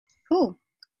Cool.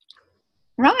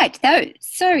 Right.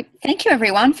 So thank you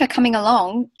everyone for coming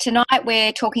along. Tonight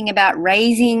we're talking about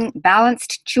raising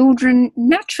balanced children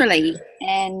naturally.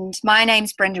 And my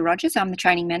name's Brenda Rogers. I'm the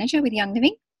training manager with Young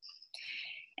Living.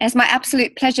 And it's my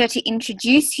absolute pleasure to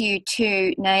introduce you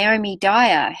to Naomi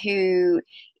Dyer, who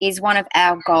is one of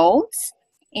our goals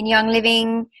in Young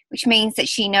Living, which means that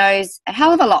she knows a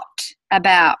hell of a lot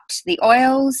about the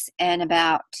oils and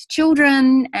about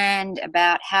children and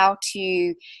about how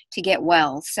to get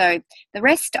well. So the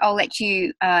rest, I'll let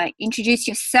you introduce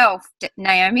yourself,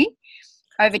 Naomi.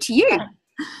 Over to you.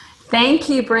 Thank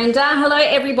you, Brenda. Hello,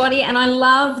 everybody. And I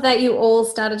love that you all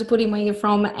started to put in where you're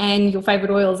from and your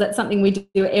favourite oils. That's something we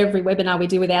do every webinar we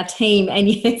do with our team. And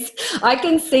yes, I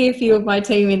can see a few of my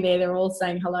team in there. They're all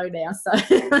saying hello now. So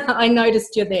I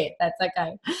noticed you're there. That's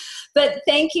okay. But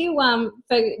thank you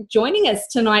for joining us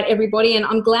tonight, everybody. And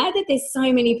I'm glad that there's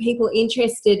so many people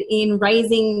interested in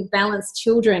raising balanced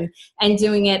children and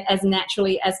doing it as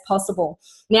naturally as possible.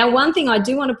 Now, one thing I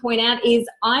do want to point out is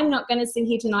I'm not going to sit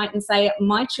here tonight and say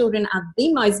my children are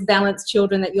the most balanced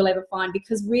children that you'll ever find,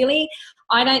 because really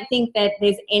I don't think that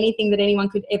there's anything that anyone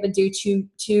could ever do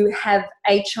to have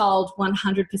a child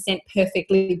 100%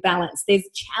 perfectly balanced. There's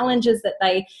challenges that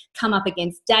they come up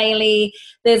against daily.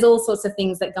 There's all sorts of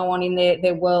things that go on in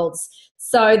their worlds.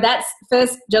 So that's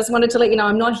first, just wanted to let you know,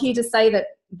 I'm not here to say that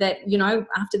you know,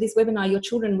 after this webinar, your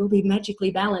children will be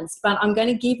magically balanced, but I'm going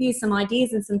to give you some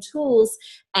ideas and some tools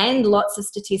and lots of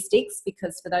statistics,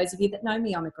 because for those of you that know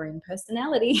me, I'm a green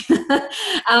personality,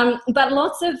 but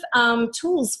lots of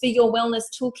tools for your wellness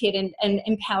toolkit and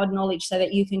empowered knowledge so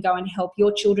that you can go and help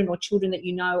your children or children that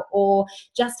you know, or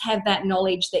just have that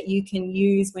knowledge that you can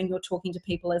use when you're talking to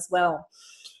people as well.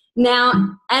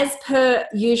 Now, as per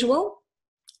usual,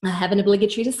 I have an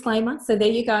obligatory disclaimer, so there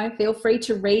you go. Feel free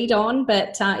to read on,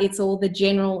 but it's all the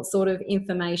general sort of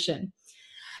information.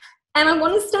 And I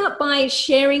want to start by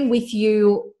sharing with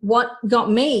you what got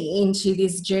me into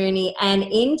this journey and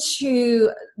into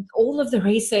all of the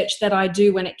research that I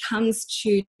do when it comes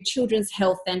to children's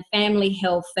health and family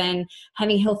health and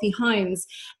having healthy homes.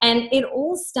 And it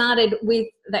all started with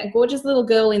that gorgeous little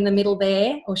girl in the middle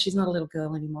there. Or she's not a little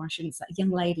girl anymore, I shouldn't say,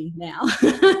 young lady now.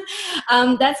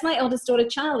 That's my eldest daughter,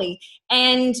 Charlie.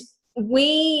 And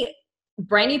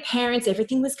brand new parents,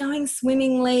 everything was going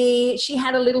swimmingly. She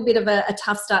had a little bit of a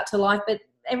tough start to life, but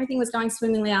everything was going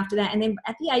swimmingly after that. And then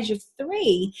at the age of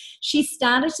 3, she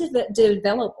started to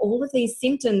develop all of these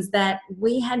symptoms that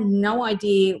we had no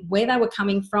idea where they were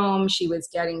coming from. She was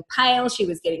getting pale, she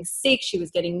was getting sick, she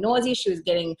was getting nauseous, she was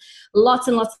getting lots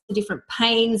and lots of different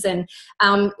pains. And,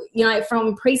 you know,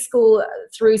 from preschool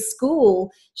through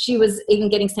school, she was even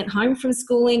getting sent home from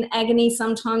school in agony.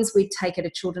 Sometimes we'd take her to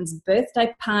children's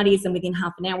birthday parties and within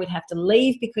half an hour we'd have to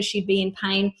leave because she'd be in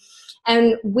pain.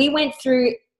 And we went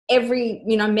through every,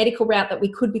 you know, medical route that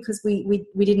we could, because we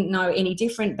didn't know any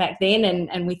different back then,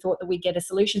 and we thought that we'd get a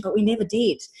solution, but we never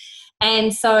did.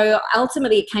 And so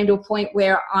ultimately it came to a point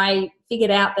where I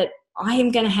figured out that I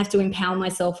am going to have to empower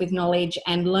myself with knowledge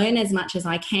and learn as much as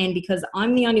I can, because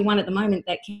I'm the only one at the moment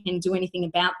that can do anything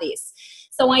about this.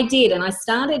 So I did, and I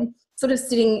started sort of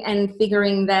sitting and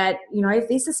figuring that, you know, if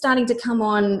this is starting to come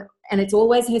on and it's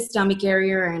always her stomach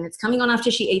area and it's coming on after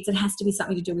she eats, it has to be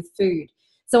something to do with food.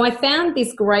 So I found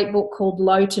this great book called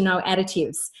Low to No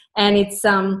Additives, and it's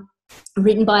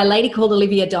written by a lady called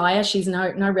Naomi Dyer. She's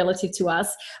no relative to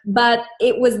us, but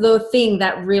it was the thing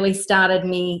that really started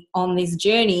me on this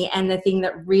journey and the thing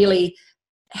that really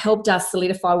helped us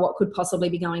solidify what could possibly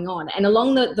be going on. And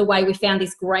along the way, we found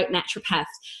this great naturopath,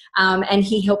 and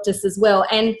he helped us as well.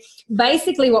 And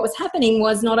basically what was happening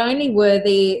was not only were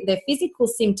their physical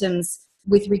symptoms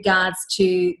with regards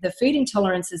to the food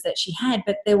intolerances that she had,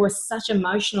 but there were such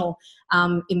emotional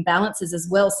imbalances as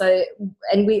well. So,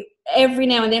 and every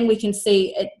now and then we can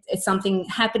see it's something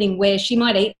happening where she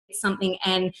might eat something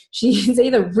and she's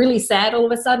either really sad all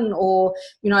of a sudden, or,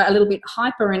 you know, a little bit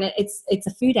hyper, and it's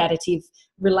a food additive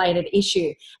related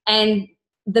issue. And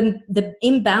the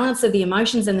imbalance of the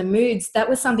emotions and the moods, that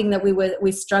was something that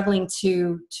we're struggling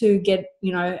to get,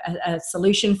 you know, a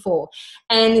solution for.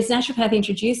 And this naturopath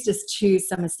introduced us to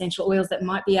some essential oils that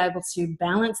might be able to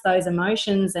balance those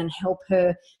emotions and help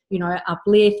her, you know,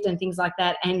 uplift and things like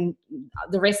that. And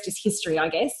the rest is history, I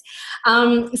guess.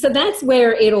 So that's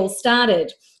where it all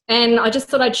started. And I just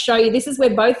thought I'd show you, this is where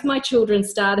both my children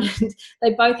started.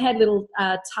 They both had little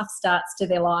tough starts to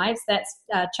their lives. That's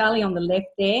Charlie on the left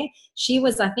there. She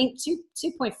was, I think,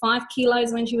 2.5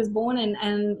 kilos when she was born,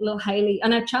 and little Haley, I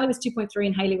know Charlie was 2.3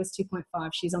 and Haley was 2.5.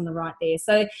 She's on the right there.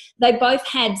 So they both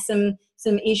had some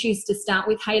issues to start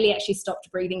with. Haley actually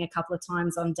stopped breathing a couple of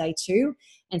times on day 2,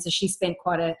 and so she spent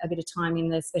quite a bit of time in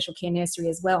the special care nursery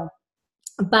as well.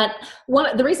 But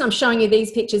the reason I'm showing you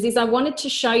these pictures is I wanted to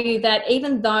show you that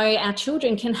even though our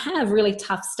children can have really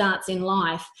tough starts in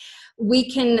life,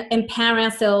 we can empower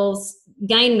ourselves,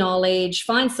 gain knowledge,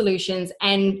 find solutions,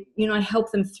 and, you know,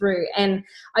 help them through. And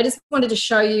I just wanted to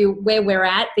show you where we're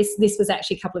at. This was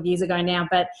actually a couple of years ago now,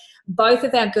 but both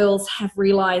of our girls have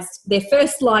realised their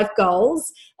first life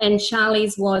goals, and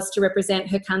Charlie's was to represent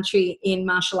her country in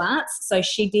martial arts. So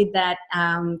she did that.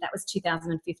 That was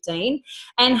 2015.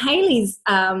 And Haley's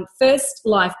first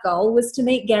life goal was to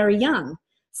meet Gary Young.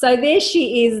 So there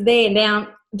she is there. Now,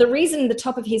 the reason the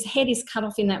top of his head is cut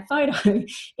off in that photo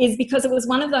is because it was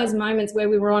one of those moments where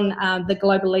we were on the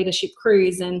Global Leadership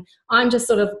Cruise, and I'm just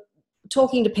sort of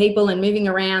talking to people and moving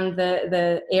around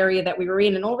the area that we were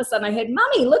in, and all of a sudden I heard,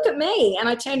 "Mummy, look at me," and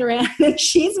I turned around and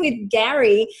she's with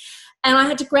Gary. And I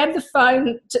had to grab the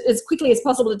phone as quickly as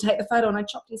possible to take the photo, and I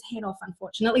chopped his head off,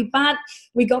 unfortunately. But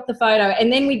we got the photo,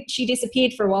 and then she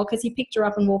disappeared for a while because he picked her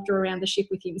up and walked her around the ship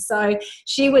with him. So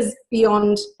she was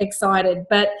beyond excited.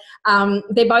 But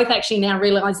they're both actually now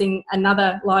realising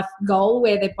another life goal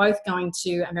where they're both going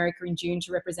to America in June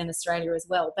to represent Australia as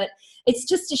well. But it's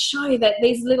just to show that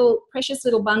these little precious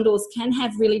little bundles can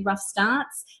have really rough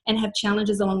starts and have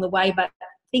challenges along the way, but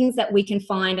things that we can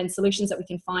find and solutions that we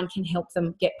can find can help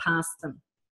them get past them.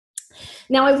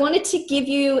 Now, I wanted to give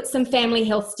you some family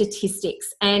health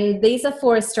statistics, and these are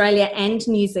for Australia and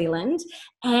New Zealand,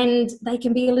 and they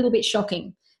can be a little bit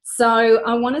shocking. So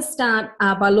I want to start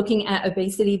by looking at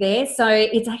obesity there. So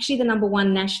it's actually the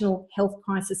 #1 national health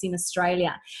crisis in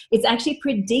Australia. It's actually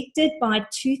predicted by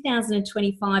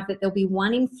 2025 that there'll be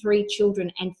 1 in 3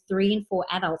 children and 3 in 4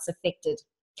 adults affected.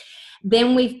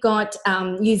 Then we've got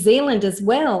New Zealand as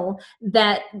well,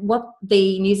 that what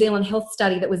the New Zealand health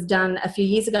study that was done a few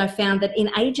years ago found that in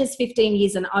ages 15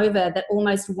 years and over, that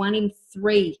almost 1 in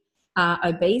 3 are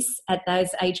obese at those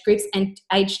age groups, and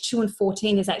age 2 and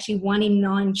 14 is actually 1 in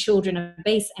 9 children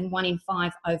obese and 1 in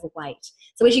 5 overweight.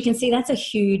 So as you can see, that's a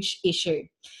huge issue.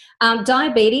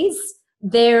 Diabetes,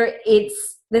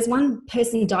 there's one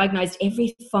person diagnosed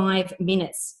every 5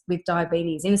 minutes with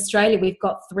diabetes. In Australia, we've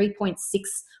got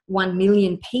 3.61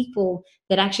 million people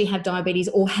that actually have diabetes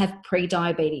or have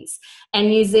pre-diabetes. And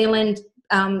New Zealand,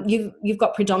 you've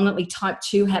got predominantly type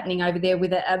 2 happening over there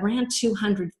with around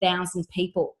 200,000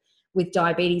 people with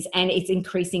diabetes, and it's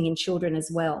increasing in children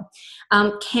as well.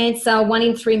 Cancer, 1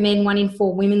 in 3 men, 1 in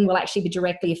 4 women will actually be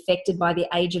directly affected by the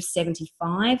age of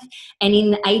 75. And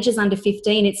in ages under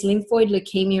 15, it's lymphoid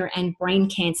leukemia and brain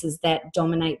cancers that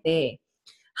dominate there.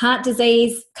 Heart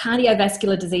disease,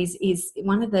 cardiovascular disease is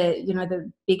one of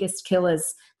the biggest killers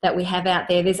that we have out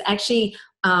there. There's actually,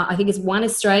 I think it's 1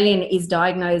 Australian is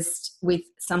diagnosed with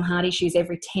some heart issues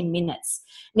every 10 minutes.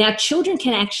 Now, children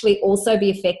can actually also be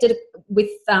affected with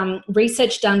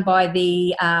research done by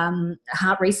the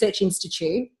Heart Research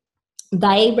Institute.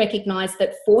 They recognise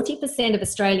that 40% of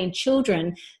Australian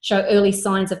children show early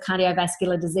signs of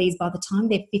cardiovascular disease by the time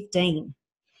they're 15.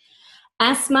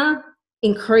 Asthma,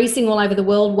 increasing all over the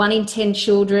world. 1 in 10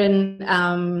 children,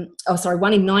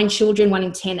 1 in 9 children, 1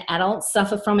 in 10 adults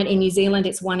suffer from it. In New Zealand,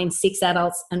 it's 1 in 6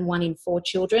 adults and 1 in 4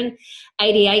 children.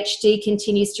 ADHD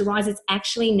continues to rise. It's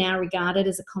actually now regarded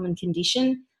as a common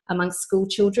condition amongst school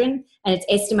children, and it's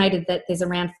estimated that there's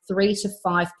around 3 to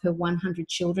 5 per 100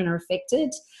 children are affected.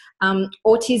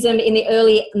 Autism, in the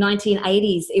early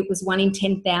 1980s, it was 1 in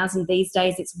 10,000. These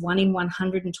days, it's 1 in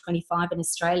 125 in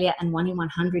Australia and 1 in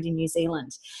 100 in New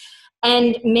Zealand.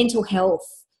 And mental health,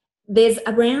 there's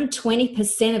around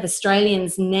 20% of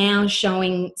Australians now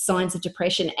showing signs of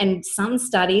depression. And some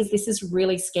studies, this is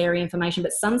really scary information,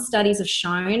 but some studies have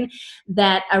shown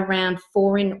that around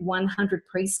 4 in 100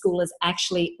 preschoolers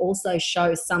actually also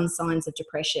show some signs of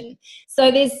depression. So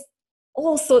there's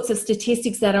all sorts of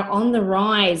statistics that are on the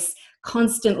rise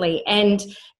constantly, and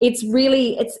it's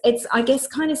really it's I guess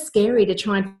kind of scary to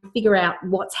try and figure out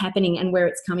what's happening and where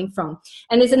it's coming from.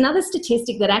 And there's another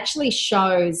statistic that actually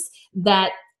shows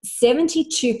that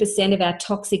 72% of our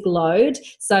toxic load,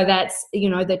 so that's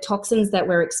the toxins that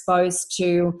we're exposed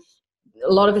to.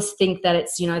 A lot of us think that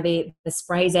it's the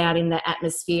sprays out in the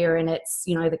atmosphere, and it's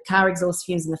the car exhaust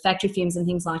fumes and the factory fumes and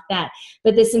things like that.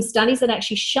 But there's some studies that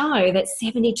actually show that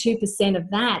 72% of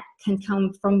that can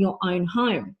come from your own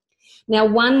home. Now,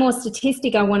 one more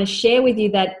statistic I want to share with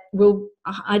you that will,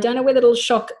 I don't know whether it'll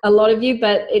shock a lot of you,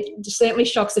 but it certainly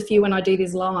shocks a few when I do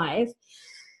this live.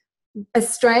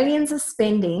 Australians are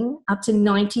spending up to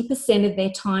 90% of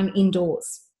their time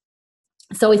indoors.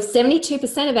 So if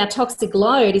 72% of our toxic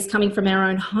load is coming from our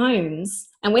own homes,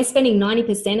 and we're spending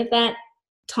 90% of that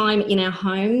time in our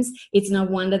homes, it's no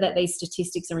wonder that these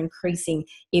statistics are increasing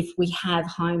if we have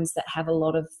homes that have a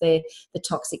lot of the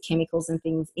toxic chemicals and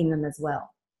things in them as well.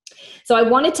 So I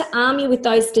wanted to arm you with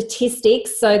those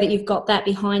statistics so that you've got that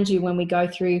behind you when we go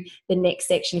through the next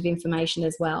section of information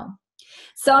as well.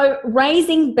 So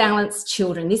raising balanced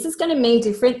children, this is going to mean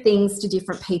different things to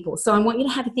different people. So I want you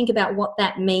to have a think about what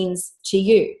that means to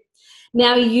you.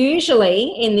 Now,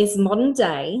 usually in this modern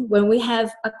day, when we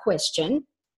have a question,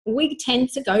 we tend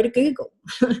to go to Google.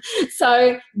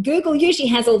 So Google usually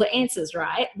has all the answers,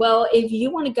 right? Well, if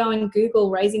you want to go and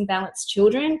Google raising balanced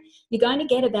children, you're going to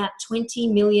get about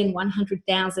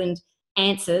 20,100,000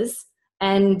 answers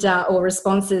and or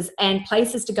responses and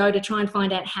places to go to try and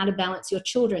find out how to balance your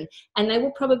children. And they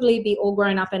will probably be all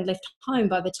grown up and left home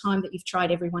by the time that you've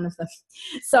tried every one of them.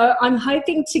 So I'm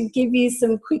hoping to give you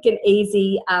some quick and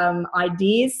easy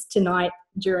ideas tonight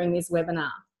during this webinar.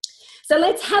 So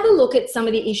let's have a look at some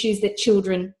of the issues that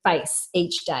children face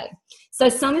each day. So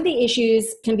some of the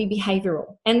issues can be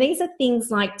behavioural, and these are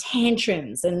things like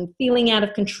tantrums and feeling out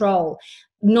of control,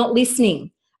 not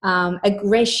listening,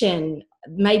 aggression,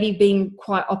 maybe being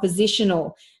quite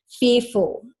oppositional,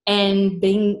 fearful, and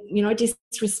being,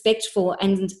 disrespectful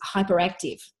and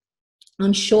hyperactive.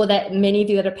 I'm sure that many of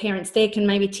you that are parents there can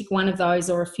maybe tick one of those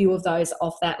or a few of those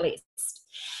off that list.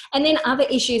 And then other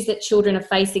issues that children are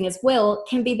facing as well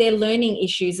can be their learning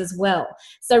issues as well.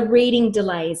 So reading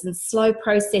delays and slow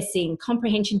processing,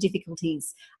 comprehension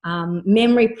difficulties,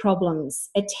 memory problems,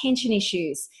 attention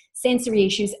issues, sensory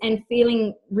issues, and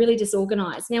feeling really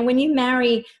disorganized. Now, when you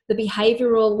marry the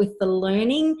behavioral with the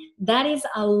learning, that is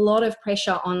a lot of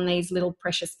pressure on these little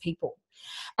precious people.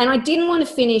 And I didn't want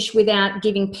to finish without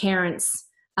giving parents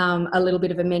a little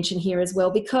bit of a mention here as well,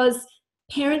 because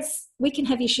parents, we can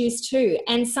have issues too.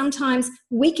 And sometimes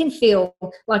we can feel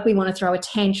like we want to throw a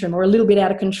tantrum or a little bit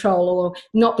out of control or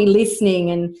not be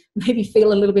listening and maybe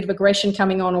feel a little bit of aggression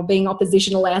coming on or being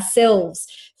oppositional ourselves,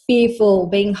 fearful,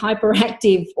 being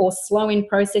hyperactive or slow in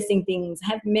processing things,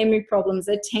 have memory problems,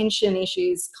 attention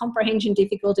issues, comprehension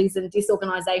difficulties and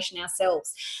disorganization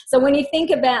ourselves. So when you think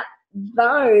about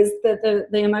those, the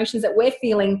emotions that we're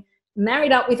feeling,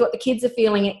 married up with what the kids are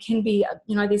feeling, it can be,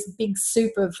 this big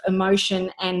soup of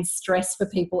emotion and stress for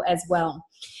people as well.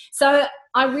 So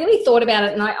I really thought about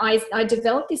it, and I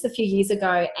developed this a few years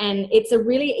ago, and it's a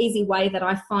really easy way that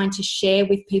I find to share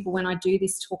with people when I do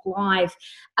this talk live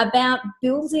about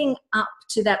building up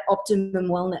to that optimum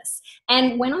wellness.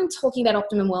 And when I'm talking about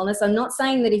optimum wellness, I'm not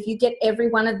saying that if you get every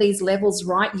one of these levels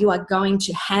right, you are going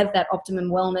to have that optimum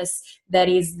wellness that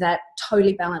is that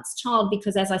totally balanced child,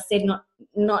 because as I said,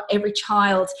 not every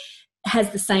child has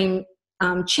the same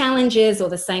challenges or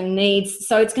the same needs.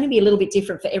 So it's going to be a little bit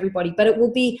different for everybody, but it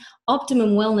will be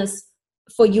optimum wellness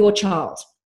for your child.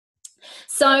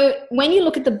 So when you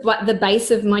look at the base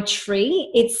of my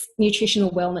tree, it's nutritional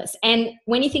wellness. And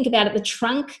when you think about it, the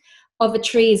trunk of a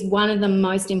tree is one of the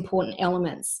most important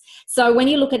elements. So when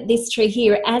you look at this tree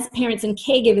here, as parents and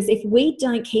caregivers, if we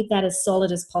don't keep that as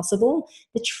solid as possible,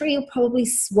 the tree will probably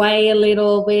sway a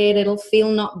little bit, it'll feel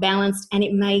not balanced, and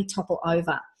it may topple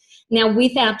over. Now,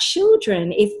 with our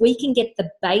children, if we can get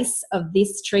the base of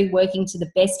this tree working to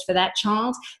the best for that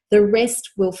child, the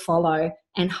rest will follow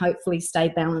and hopefully stay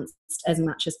balanced as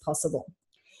much as possible.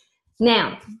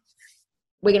 Now,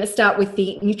 we're going to start with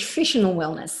the nutritional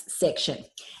wellness section.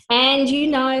 And you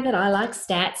know that I like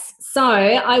stats. So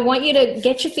I want you to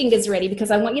get your fingers ready,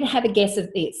 because I want you to have a guess of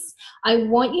this. I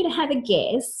want you to have a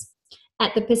guess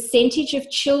at the percentage of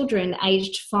children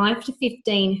aged 5 to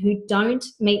 15 who don't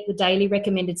meet the daily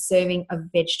recommended serving of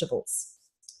vegetables.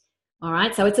 All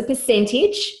right, so it's a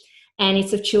percentage, and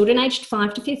it's of children aged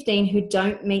 5 to 15 who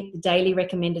don't meet the daily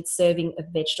recommended serving of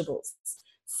vegetables.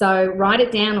 So write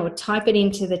it down or type it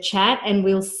into the chat, and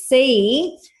we'll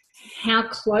see how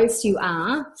close you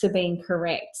are to being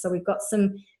correct. So we've got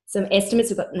some estimates.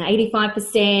 We've got an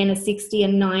 85%, a 60, a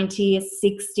 90, a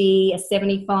 60, a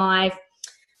 75.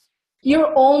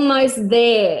 You're almost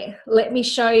there. Let me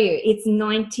show you. It's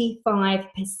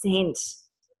 95%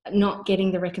 not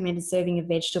getting the recommended serving of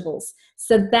vegetables.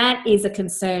 So that is a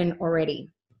concern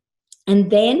already. And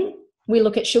then we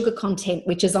look at sugar content,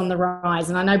 which is on the rise.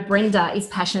 And I know Brenda is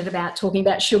passionate about talking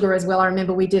about sugar as well. I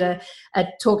remember we did a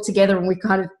talk together, and we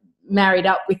kind of married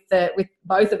up with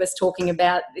both of us talking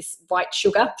about this white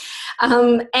sugar.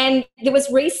 And there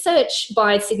was research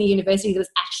by Sydney University that was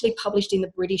actually published in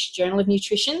the British Journal of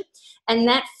Nutrition, and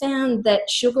that found that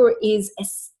sugar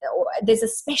there's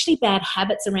especially bad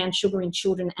habits around sugar in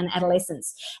children and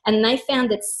adolescents. And they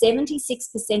found that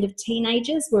 76% of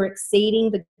teenagers were exceeding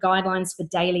the guidelines for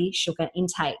daily sugar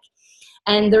intake.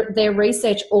 And their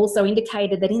research also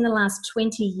indicated that in the last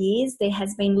 20 years, there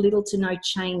has been little to no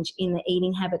change in the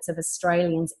eating habits of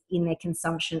Australians in their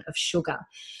consumption of sugar,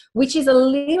 which is a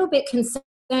little bit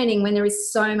concerning when there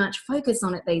is so much focus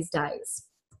on it these days.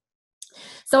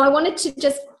 So I wanted to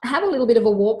just have a little bit of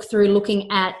a walk through looking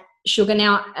at sugar.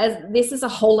 Now, as this is a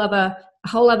whole other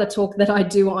talk that I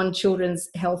do on children's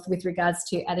health with regards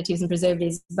to additives and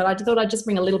preservatives, but I thought I'd just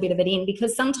bring a little bit of it in,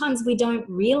 because sometimes we don't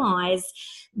realise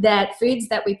that foods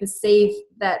that we perceive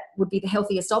that would be the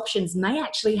healthiest options may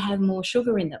actually have more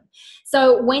sugar in them.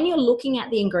 So when you're looking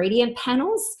at the ingredient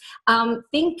panels,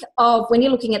 think of, when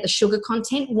you're looking at the sugar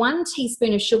content, 1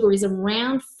 teaspoon of sugar is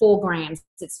around 4 grams.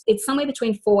 It's somewhere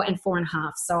between 4 and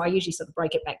 4.5. So I usually sort of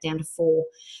break it back down to 4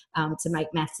 to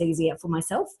make maths easier for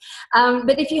myself.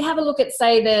 But if you have a look at,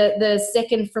 say, the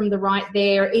second from the right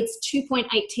there, it's 2.8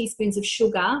 teaspoons of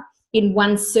sugar in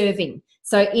 1 serving.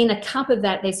 So in a cup of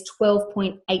that, there's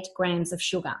 12.8 grams of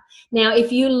sugar. Now,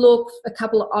 if you look a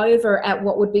couple over at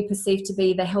what would be perceived to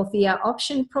be the healthier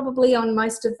option, probably on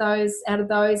most of those, out of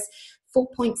those,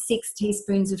 4.6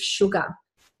 teaspoons of sugar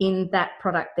in that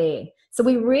product there. So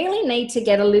we really need to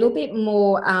get a little bit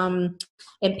more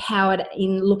empowered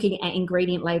in looking at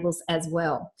ingredient labels as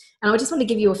well. And I just want to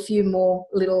give you a few more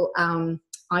little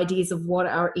ideas of what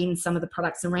are in some of the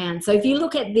products around. So if you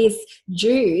look at this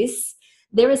juice,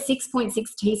 there are 6.6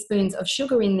 teaspoons of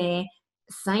sugar in there,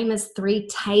 same as 3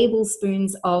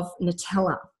 tablespoons of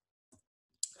Nutella.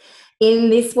 In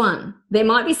this one, there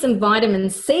might be some vitamin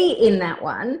C in that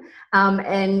one.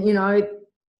 And, you know,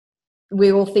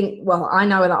 we all think, well, I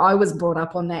know that I was brought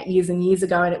up on that years and years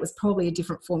ago, and it was probably a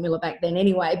different formula back then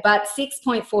anyway. But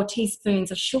 6.4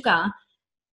 teaspoons of sugar,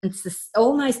 it's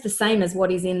almost the same as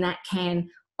what is in that can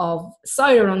of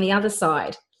soda on the other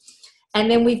side. And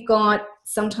then we've got,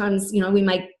 sometimes, you know,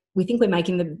 we think we're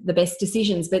making the best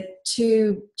decisions, but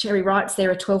 2 cherry ripes there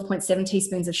are 12.7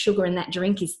 teaspoons of sugar, and that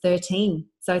drink is 13.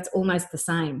 So it's almost the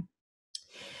same.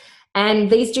 And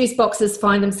these juice boxes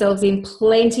find themselves in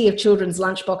plenty of children's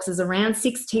lunch boxes, around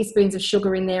 6 teaspoons of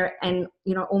sugar in there, and,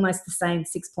 you know, almost the same,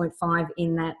 6.5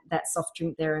 in that soft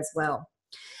drink there as well.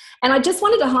 And I just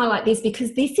wanted to highlight this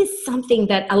because this is something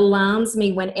that alarms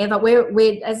me whenever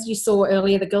we're, as you saw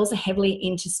earlier, the girls are heavily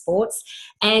into sports,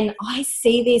 and I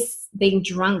see this being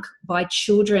drunk by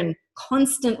children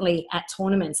constantly at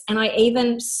tournaments. And I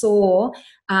even saw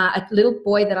a little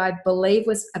boy that I believe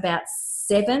was about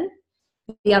 7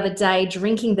 the other day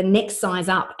drinking the next size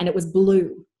up, and it was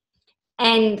blue.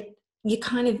 And you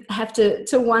kind of have to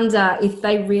wonder if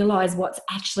they realise what's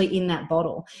actually in that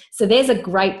bottle. So there's a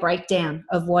great breakdown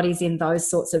of what is in those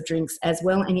sorts of drinks as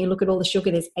well. And you look at all the sugar,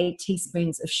 there's 8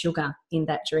 teaspoons of sugar in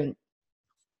that drink.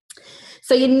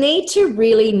 So you need to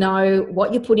really know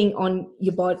what you're putting on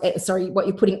your body, what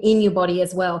you're putting in your body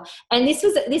as well. And this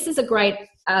is a great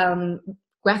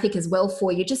graphic as well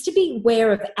for you, just to be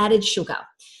aware of added sugar.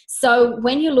 So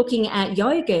when you're looking at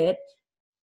yogurt,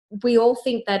 we all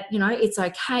think that, you know, it's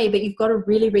okay, but you've got to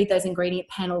really read those ingredient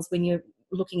panels when you're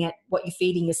looking at what you're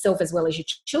feeding yourself as well as your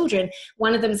children.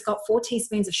 One of them's got 4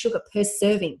 teaspoons of sugar per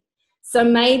serving. So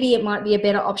maybe it might be a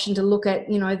better option to look at,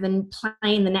 you know, than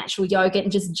plain the natural yogurt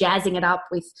and just jazzing it up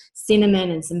with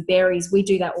cinnamon and some berries. We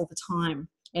do that all the time,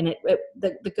 and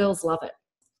the girls love it.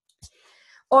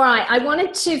 All right, I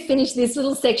wanted to finish this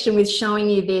little section with showing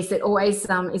you this. It always is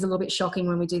a little bit shocking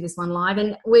when we do this one live.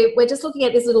 And we're just looking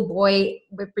at this little boy.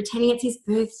 We're pretending it's his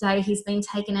birthday. He's been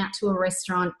taken out to a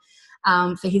restaurant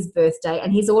for his birthday,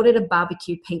 and he's ordered a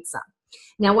barbecue pizza.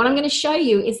 Now, what I'm going to show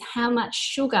you is how much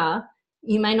sugar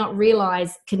you may not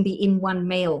realise can be in one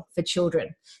meal for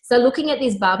children. So looking at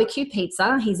this barbecue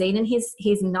pizza, he's eaten his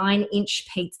 9-inch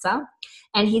pizza,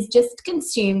 and he's just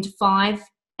consumed 5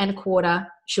 1/4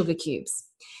 sugar cubes.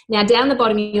 Now, down the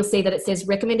bottom, you'll see that it says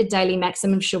recommended daily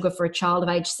maximum sugar for a child of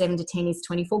age 7 to 10 is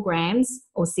 24 grams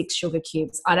or 6 sugar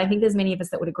cubes. I don't think there's many of us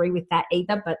that would agree with that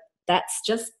either, but that's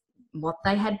just what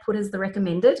they had put as the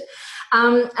recommended.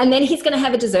 And then he's going to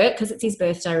have a dessert because it's his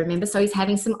birthday, remember? So he's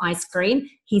having some ice cream.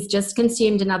 He's just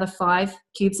consumed another 5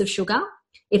 cubes of sugar.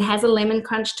 It has a lemon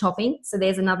crunch topping, so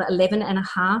there's another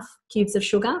 11.5 cubes of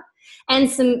sugar, and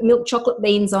some milk chocolate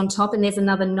beans on top, and there's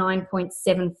another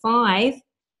 9.75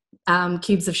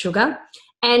 cubes of sugar.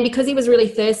 And because he was really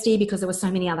thirsty, because there were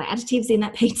so many other additives in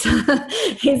that pizza,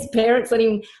 his parents let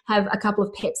him have a couple of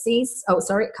a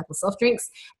couple of soft drinks,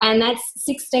 and that's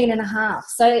 16.5.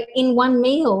 So in one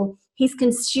meal, he's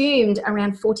consumed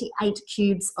around 48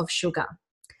 cubes of sugar.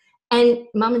 And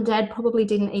mum and dad probably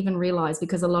didn't even realise,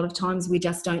 because a lot of times we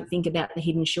just don't think about the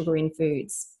hidden sugar in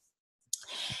foods.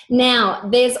 Now,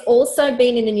 there's also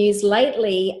been in the news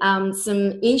lately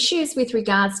some issues with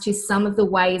regards to some of the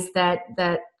ways that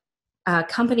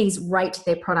companies rate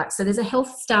their products. So there's a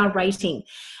health star rating.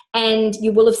 And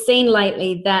you will have seen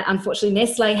lately that unfortunately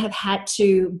Nestle have had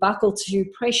to buckle to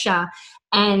pressure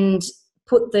and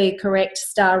put the correct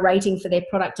star rating for their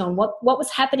product on. What was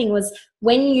happening was,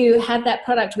 when you have that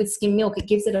product with skim milk, it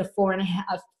gives it a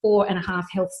 4.5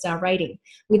 health star rating.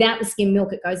 Without the skim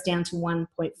milk, it goes down to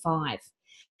 1.5.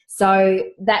 So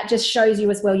that just shows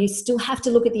you as well, you still have to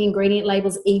look at the ingredient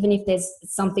labels, even if there's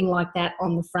something like that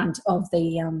on the front of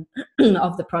the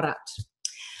of the product.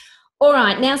 All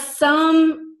right, now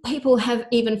some people have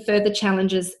even further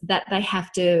challenges that they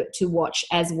have to watch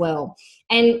as well.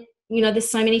 And you know,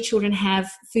 there's so many children have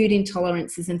food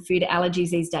intolerances and food allergies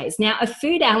these days. Now, a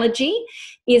food allergy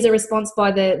is a response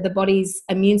by the body's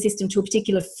immune system to a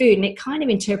particular food, and it kind of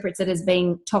interprets it as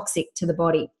being toxic to the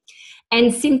body.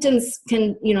 And symptoms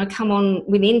can, you know, come on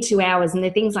within 2 hours, and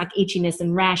they're things like itchiness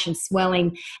and rash and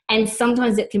swelling. And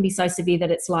sometimes it can be so severe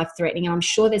that it's life-threatening. And I'm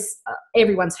sure there's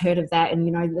everyone's heard of that. And,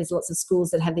 you know, there's lots of schools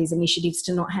that have these initiatives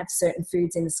to not have certain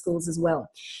foods in the schools as well.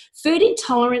 Food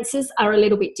intolerances are a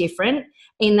little bit different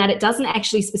in that it doesn't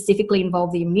actually specifically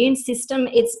involve the immune system.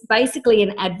 It's basically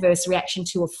an adverse reaction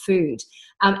to a food.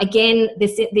 Again,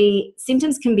 the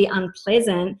symptoms can be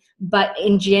unpleasant, but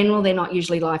in general, they're not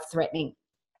usually life-threatening.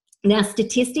 Now,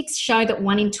 statistics show that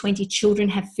 1 in 20 children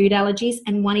have food allergies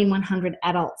and 1 in 100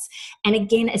 adults. And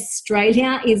again,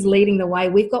 Australia is leading the way.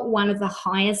 We've got one of the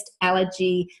highest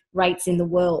allergy rates in the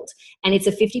world, and it's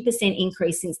a 50%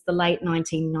 increase since the late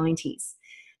 1990s.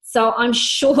 So I'm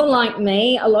sure, like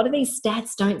me, a lot of these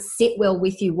stats don't sit well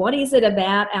with you. What is it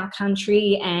about our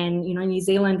country and, you know, New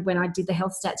Zealand, when I did the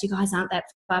health stats, you guys aren't that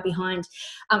far behind.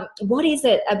 What is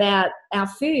it about our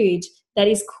food that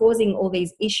is causing all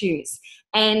these issues?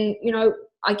 And, you know,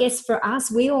 I guess for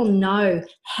us, we all know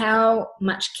how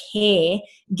much care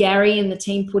Gary and the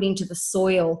team put into the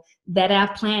soil that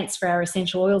our plants for our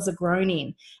essential oils are grown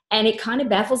in. And it kind of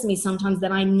baffles me sometimes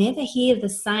that I never hear the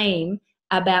same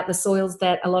about the soils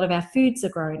that a lot of our foods are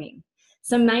grown in.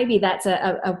 So maybe that's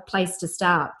a place to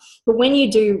start. But when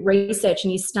you do research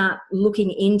and you start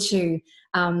looking into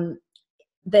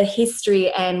the history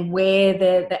and where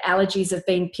the allergies have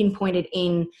been pinpointed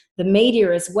in the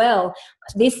media as well,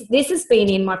 this has been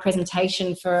in my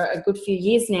presentation for a good few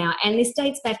years now, and this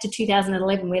dates back to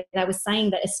 2011, where they were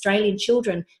saying that Australian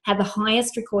children had the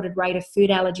highest recorded rate of food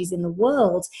allergies in the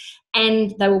world,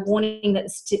 and they were warning that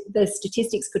the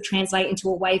statistics could translate into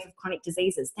a wave of chronic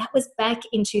diseases. That was back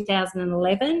in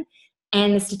 2011,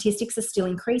 and the statistics are still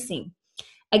increasing.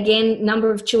 Again,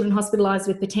 number of children hospitalised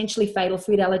with potentially fatal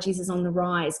food allergies is on the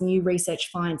rise, new research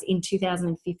finds in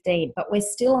 2015, but we're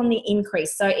still on the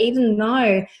increase. So even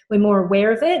though we're more aware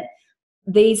of it,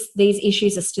 these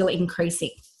issues are still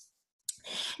increasing.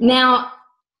 Now,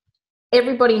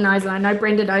 everybody knows, and I know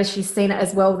Brenda knows, she's seen it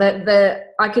as well, that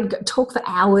I could talk for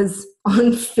hours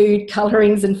on food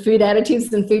colorings and food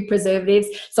additives and food preservatives.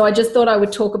 So I just thought I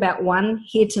would talk about one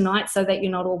here tonight so that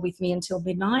you're not all with me until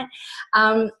midnight.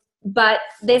 But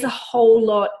there's a whole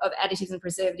lot of additives and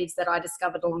preservatives that I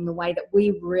discovered along the way that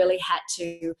we really had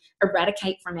to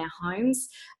eradicate from our homes.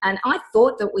 And I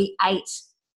thought that we ate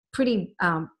pretty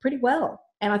well.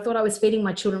 And I thought I was feeding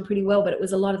my children pretty well, but it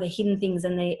was a lot of the hidden things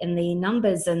and the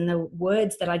numbers and the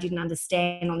words that I didn't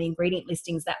understand on the ingredient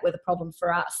listings that were the problem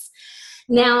for us.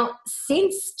 Now,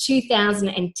 since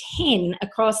 2010,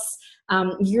 across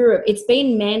Europe, it's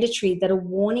been mandatory that a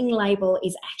warning label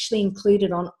is actually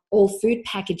included on all food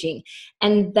packaging,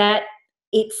 and that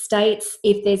it states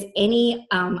if there's any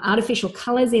artificial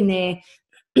colours in there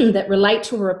that relate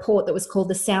to a report that was called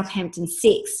the Southampton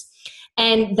 6.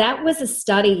 And that was a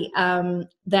study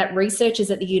that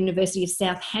researchers at the University of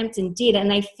Southampton did,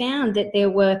 and they found that there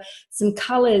were some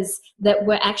colours that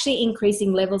were actually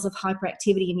increasing levels of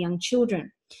hyperactivity in young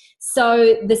children.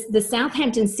 So the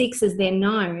Southampton 6, as they're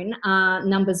known, are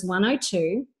numbers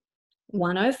 102,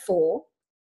 104,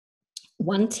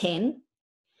 110,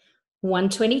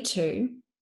 122,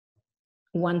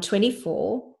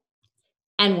 124,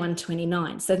 and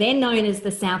 129. So they're known as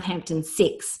the Southampton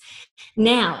 6.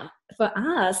 Now, for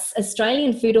us,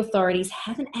 Australian food authorities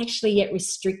haven't actually yet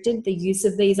restricted the use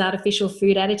of these artificial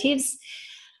food additives.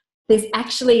 there's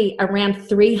actually around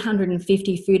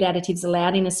 350 food additives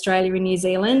allowed in Australia and New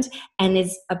Zealand, and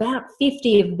there's about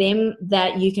 50 of them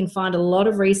that you can find a lot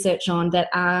of research on that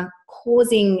are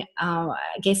causing, I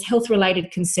guess,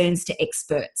 health-related concerns to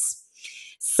experts.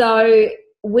 So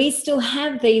we still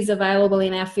have these available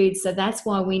in our food, so that's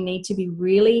why we need to be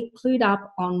really clued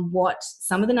up on what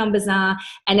some of the numbers are.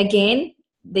 And again,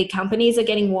 the companies are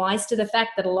getting wise to the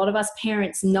fact that a lot of us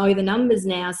parents know the numbers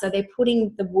now, so they're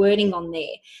putting the wording on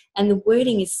there, and the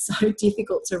wording is so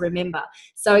difficult to remember.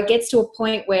 So it gets to a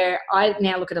point where I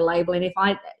now look at a label, and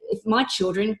if my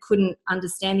children couldn't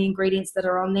understand the ingredients that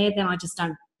are on there, then I just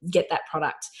don't get that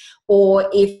product. Or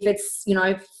if it's, you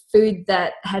know, food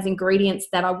that has ingredients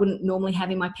that I wouldn't normally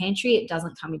have in my pantry, it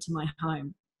doesn't come into my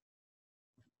home.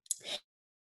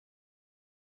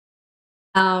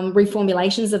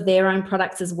 Reformulations of their own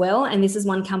products as well, and this is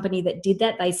one company that did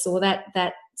that. They saw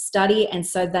that study, and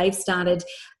so they've started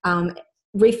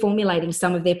reformulating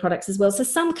some of their products as well. So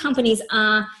some companies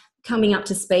are coming up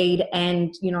to speed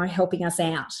and, you know, helping us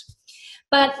out.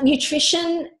 But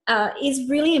nutrition is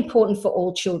really important for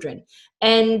all children.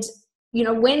 And, you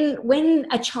know, when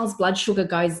a child's blood sugar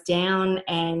goes down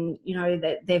and, you know,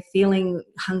 that they're feeling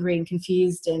hungry and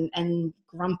confused and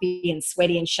grumpy and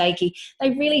sweaty and shaky, they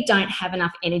really don't have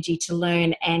enough energy to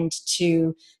learn and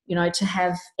to, you know, to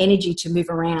have energy to move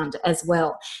around as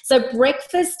well. So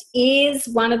breakfast is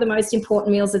one of the most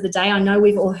important meals of the day. I know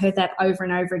we've all heard that over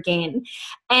and over again.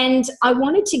 And I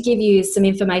wanted to give you some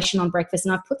information on breakfast,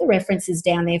 and I've put the references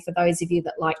down there for those of you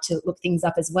that like to look things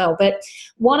up as well. But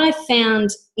what I found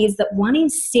is that 1 in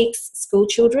 6 school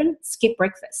children skip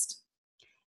breakfast.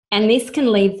 And this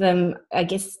can leave them, I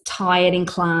guess, tired in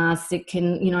class. It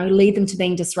can, you know, lead them to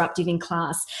being disruptive in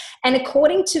class. And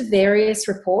according to various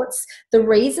reports, the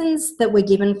reasons that were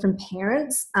given from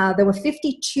parents, there were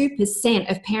 52%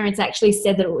 of parents actually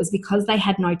said that it was because they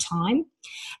had no time.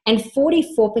 And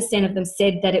 44% of them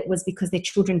said that it was because their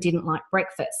children didn't like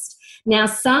breakfast. Now,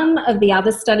 some of the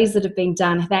other studies that have been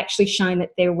done have actually shown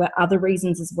that there were other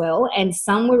reasons as well. And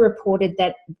some were reported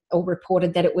that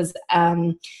it was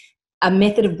a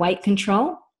method of weight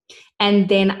control. And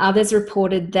then others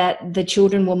reported that the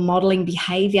children were modeling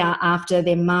behavior after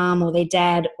their mum or their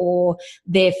dad or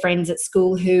their friends at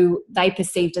school who they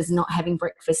perceived as not having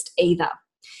breakfast either.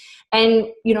 And,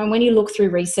 you know, when you look through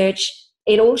research,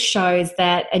 it all shows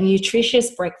that a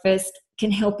nutritious breakfast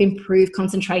can help improve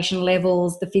concentration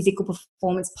levels, the physical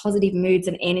performance, positive moods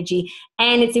and energy.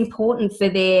 And it's important for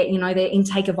their, you know, their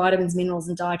intake of vitamins, minerals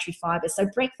and dietary fiber. So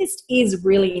breakfast is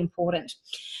really important.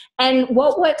 And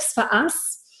what works for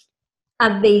us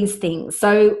are these things.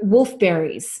 So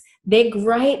wolfberries, they're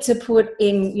great to put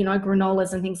in, you know,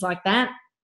 granolas and things like that.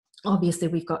 Obviously,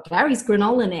 we've got Gary's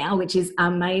granola now, which is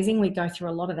amazing. We go through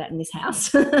a lot of that in this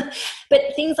house. But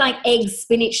things like eggs,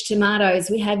 spinach, tomatoes,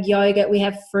 we have yogurt, we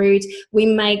have fruit, we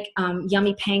make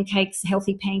yummy pancakes,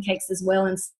 healthy pancakes as well,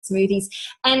 and smoothies.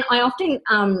 And I often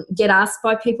get asked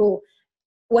by people,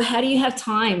 well, how do you have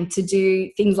time to do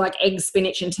things like eggs,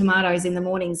 spinach and tomatoes in the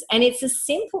mornings? And it's as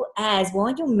simple as,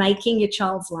 while you're making your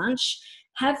child's lunch,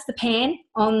 have the pan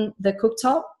on the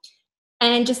cooktop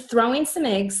and just throw in some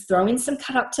eggs, throw in some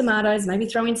cut up tomatoes, maybe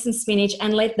throw in some spinach,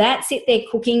 and let that sit there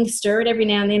cooking, stir it every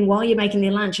now and then while you're making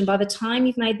their lunch. And by the time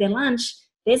you've made their lunch,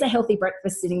 there's a healthy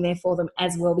breakfast sitting there for them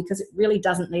as well, because it really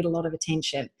doesn't need a lot of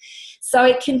attention. So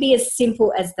it can be as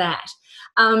simple as that.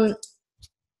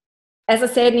 As I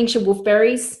said, Ningxia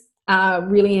wolfberries are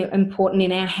really important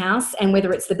in our house, and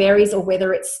whether it's the berries or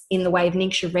whether it's in the way of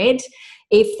Ningxia red.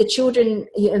 If the children,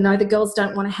 you know, the girls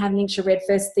don't want to have Ningxia red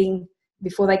first thing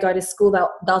before they go to school,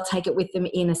 they'll take it with them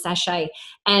in a sachet.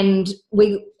 And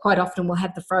we quite often will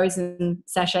have the frozen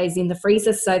sachets in the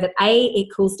freezer so that it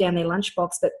cools down their lunchbox,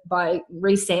 but by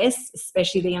recess,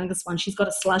 especially the youngest one, she's got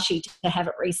a slushie to have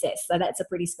at recess. So that's a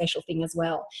pretty special thing as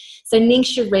well. So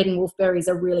Ningxia red and wolfberries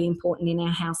are really important in our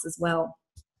house as well.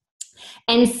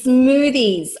 And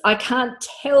smoothies, I can't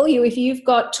tell you, if you've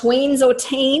got tweens or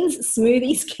teens,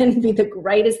 smoothies can be the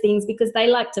greatest things because they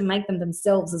like to make them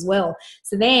themselves as well.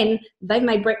 So then they've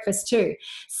made breakfast too.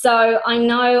 So I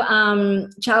know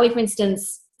Charlie, for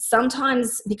instance,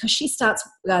 sometimes because she starts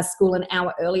school an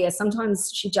hour earlier,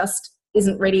 sometimes she just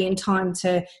isn't ready in time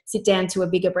to sit down to a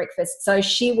bigger breakfast. So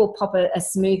she will pop a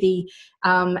smoothie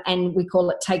and we call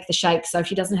it take the shake. So if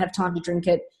she doesn't have time to drink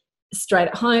it straight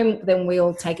at home, then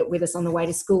we'll take it with us on the way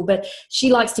to school. But she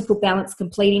likes to put Balance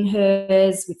Complete in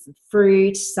hers with some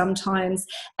fruit sometimes.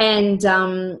 And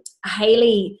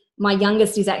Hayley, my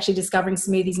youngest, is actually discovering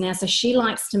smoothies now. So she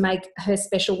likes to make her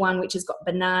special one, which has got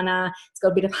banana. It's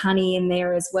got a bit of honey in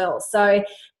there as well. So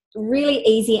really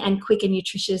easy and quick and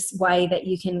nutritious way that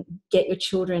you can get your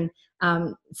children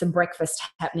some breakfast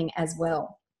happening as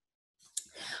well.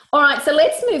 All right, so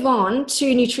let's move on to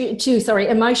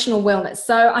emotional wellness.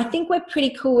 So I think we're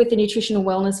pretty cool with the nutritional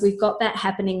wellness. We've got that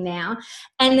happening now.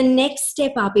 And the next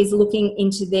step up is looking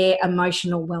into their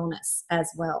emotional wellness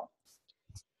as well.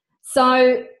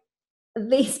 So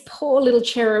these poor little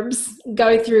cherubs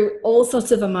go through all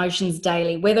sorts of emotions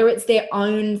daily, whether it's their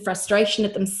own frustration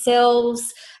at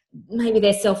themselves, maybe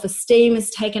their self-esteem has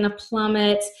taken a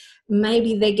plummet,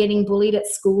 maybe they're getting bullied at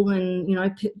school and, you know,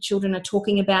 children are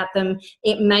talking about them.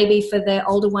 It may be for the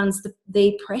older ones,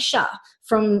 the pressure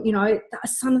from, you know,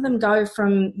 some of them go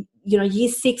from, you know, year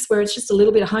 6 where it's just a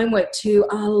little bit of homework to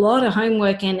a lot of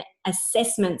homework and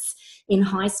assessments in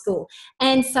high school.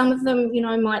 And some of them, you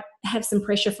know, might have some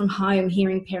pressure from home,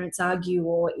 hearing parents argue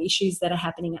or issues that are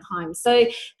happening at home. So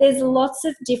there's lots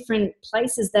of different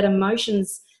places that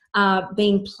emotions are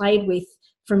being played with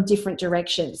from different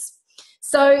directions.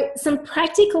 So some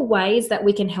practical ways that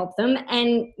we can help them,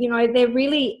 and, you know, they're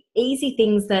really easy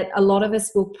things that a lot of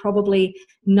us will probably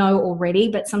know already,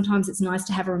 but sometimes it's nice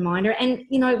to have a reminder. And,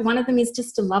 you know, one of them is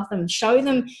just to love them, show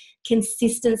them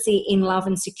consistency in love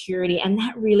and security, and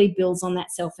that really builds on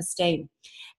that self-esteem.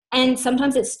 And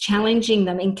sometimes it's challenging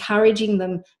them, encouraging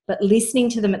them, but listening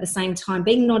to them at the same time,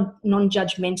 being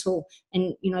non-judgmental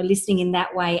and, you know, listening in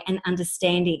that way and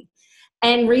understanding.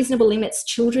 And reasonable limits.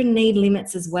 Children need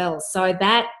limits as well. So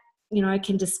that, you know,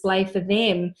 can display for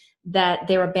them that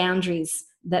there are boundaries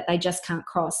that they just can't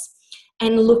cross.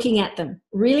 And looking at them,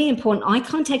 really important. Eye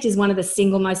contact is one of the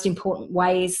single most important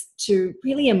ways to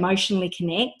really emotionally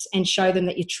connect and show them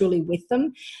that you're truly with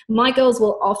them. My girls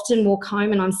will often walk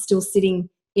home and I'm still sitting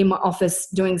in my office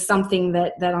doing something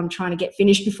that I'm trying to get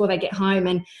finished before they get home.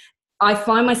 And I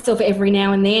find myself every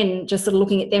now and then just sort of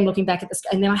looking at them, looking back at the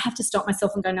screen, and then I have to stop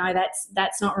myself and go, no,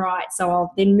 that's not right. So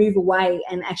I'll then move away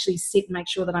and actually sit and make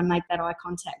sure that I make that eye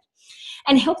contact.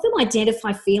 And help them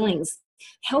identify feelings,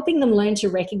 helping them learn to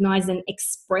recognize and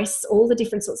express all the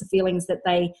different sorts of feelings that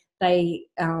they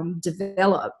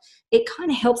develop. It kind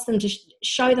of helps them to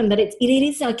show them that it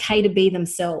is okay to be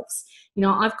themselves. You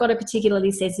know, I've got a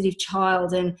particularly sensitive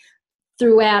child, and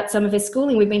throughout some of her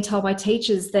schooling, we've been told by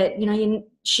teachers that, you know,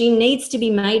 she needs to be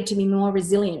made to be more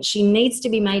resilient. She needs to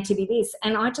be made to be this.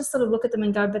 And I just sort of look at them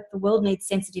and go, but the world needs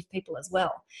sensitive people as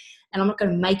well. And I'm not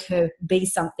going to make her be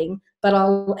something, but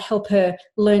I'll help her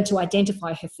learn to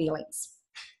identify her feelings.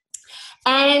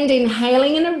 And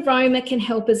inhaling an aroma can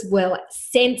help as well.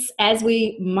 Scents, as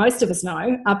most of us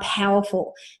know, are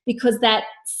powerful because that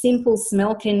simple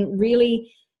smell can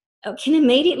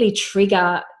immediately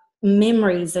trigger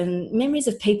memories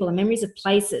of people and memories of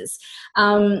places.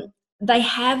 They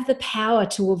have the power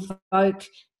to evoke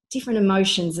different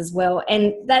emotions as well.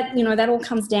 And that, you know, that all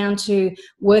comes down to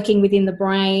working within the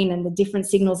brain and the different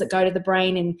signals that go to the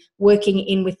brain and working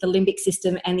in with the limbic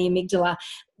system and the amygdala,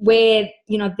 where,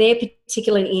 you know, they're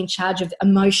particularly in charge of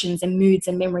emotions and moods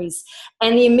and memories.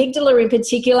 And the amygdala in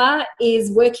particular is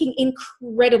working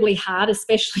incredibly hard,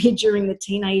 especially during the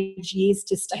teenage years,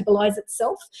 to stabilize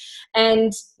itself.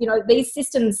 And, you know, these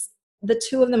systems, the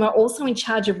two of them are also in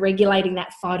charge of regulating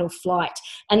that fight or flight.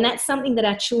 And that's something that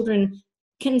our children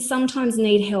can sometimes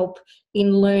need help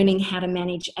in learning how to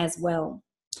manage as well.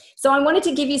 So I wanted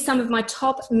to give you some of my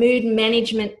top mood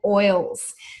management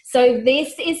oils. So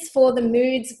this is for the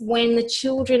moods when the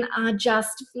children are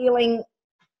just feeling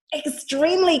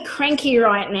extremely cranky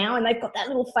right now and they've got that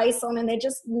little face on and they're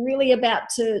just really about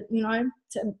to, you know,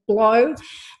 to blow.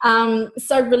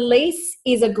 So Release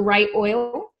is a great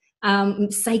oil.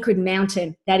 Sacred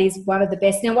Mountain, that is one of the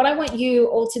best. Now, what I want you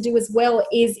all to do as well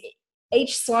is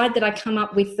each slide that I come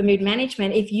up with the mood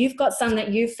management, if you've got some that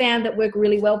you've found that work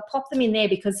really well, pop them in there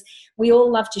because we all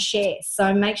love to share.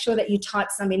 So make sure that you type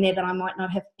some in there that I might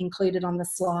not have included on the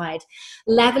slide.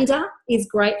 Lavender is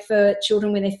great for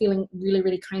children when they're feeling really,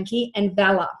 really cranky. And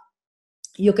Valor.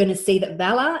 You're going to see that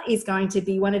Valor is going to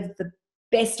be one of the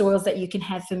best oils that you can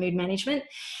have for mood management.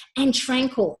 And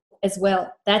Tranquil as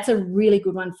well. That's a really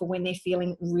good one for when they're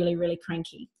feeling really, really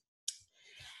cranky.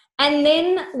 And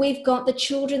then we've got the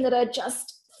children that are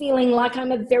just feeling like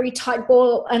I'm a very tight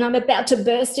ball and I'm about to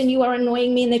burst and you are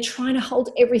annoying me, and they're trying to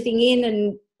hold everything in,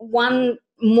 and one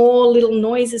more little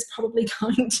noise is probably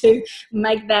going to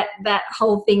make that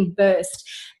whole thing burst.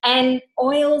 And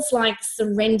oils like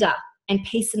Surrender and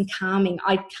Peace and Calming.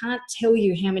 I can't tell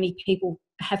you how many people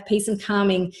have peace and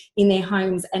calming in their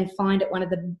homes and find it one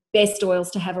of the best oils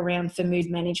to have around for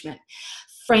mood management.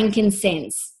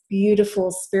 Frankincense.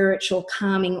 Beautiful, spiritual,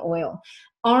 calming oil.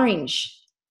 Orange,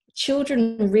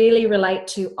 children really relate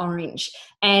to orange,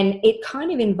 and it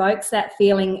kind of invokes that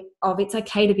feeling of it's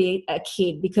okay to be a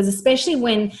kid, because especially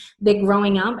when they're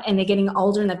growing up and they're getting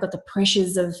older and they've got the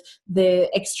pressures of the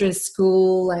extra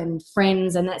school and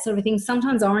friends and that sort of thing,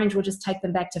 sometimes orange will just take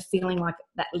them back to feeling like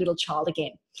that little child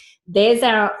again. There's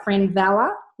our friend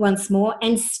Valor once more,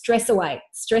 and stress away.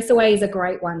 Stress away is a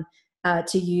great one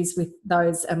to use with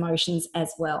those emotions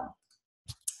as well.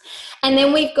 And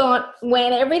then we've got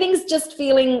when everything's just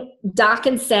feeling dark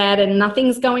and sad and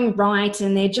nothing's going right,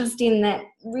 and they're just in that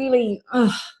really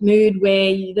mood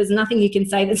where there's nothing you can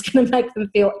say that's going to make them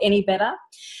feel any better.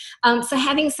 So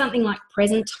having something like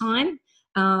present time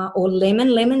or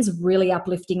lemon. Lemon's really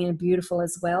uplifting and beautiful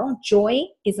as well. Joy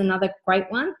is another great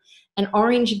one. And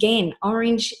orange again.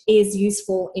 Orange is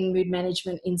useful in mood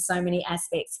management in so many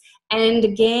aspects. And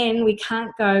again, we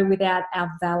can't go without our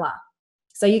Valor.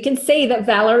 So you can see that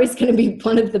Valor is going to be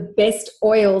one of the best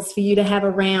oils for you to have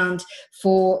around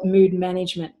for mood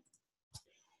management.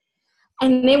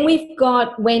 And then we've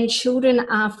got when children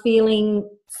are feeling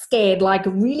scared, like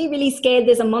really, really scared,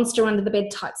 there's a monster under the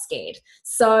bed type scared.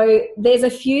 So there's a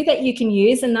few that you can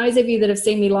use. And those of you that have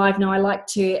seen me live know I like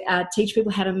to teach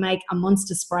people how to make a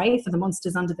monster spray for the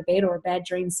monsters under the bed, or a bad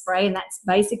dream spray. And that's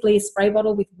basically a spray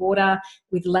bottle with water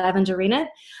with lavender in it.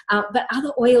 But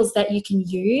other oils that you can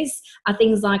use are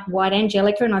things like white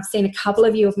angelica. And I've seen a couple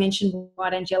of you have mentioned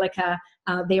white angelica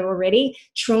there already.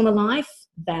 Trauma Life,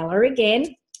 Valor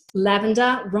again,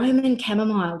 lavender, Roman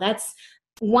chamomile. That's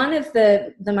one of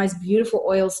the most beautiful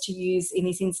oils to use in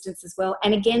this instance as well.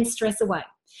 And again, stress away.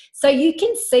 So you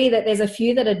can see that there's a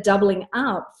few that are doubling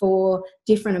up for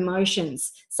different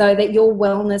emotions, so that your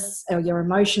wellness or your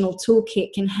emotional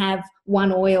toolkit can have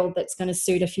one oil that's going to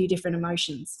suit a few different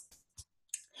emotions.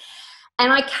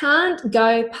 And I can't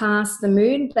go past the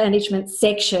mood management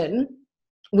section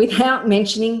without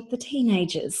mentioning the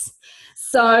teenagers.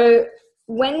 So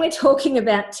when we're talking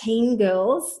about teen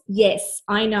girls, yes,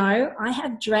 I know I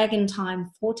have dragon time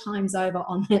 4 times over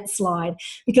on that slide,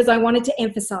 because I wanted to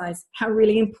emphasize how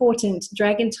really important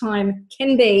dragon time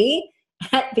can be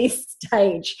at this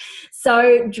stage.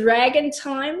 So dragon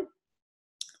time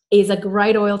is a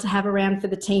great oil to have around for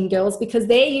the teen girls, because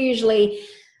they're usually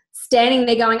standing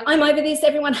there going, I'm over this,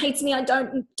 everyone hates me, I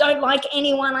don't like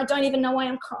anyone, I don't even know why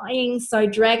I'm crying. So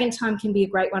dragon time can be a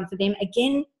great one for them.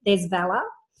 Again, there's Valor.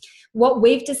 What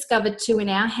we've discovered too in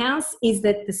our house is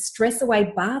that the stress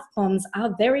away bath bombs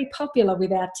are very popular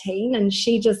with our teen, and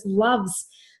she just loves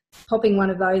popping one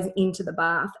of those into the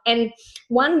bath. And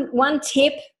one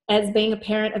tip as being a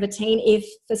parent of a teen, if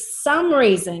for some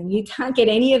reason you can't get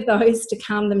any of those to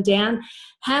calm them down,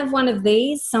 have one of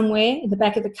these somewhere in the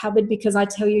back of the cupboard, because I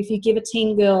tell you, if you give a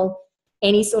teen girl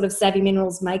any sort of Savvy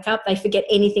Minerals makeup, they forget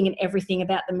anything and everything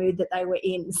about the mood that they were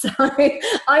in. So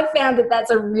I found that that's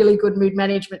a really good mood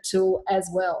management tool as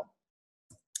well.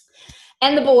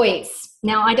 And the boys.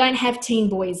 Now, I don't have teen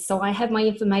boys, so I have my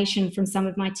information from some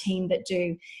of my team that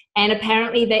do. And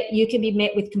apparently that you can be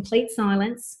met with complete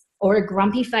silence or a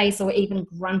grumpy face or even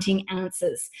grunting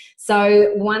answers.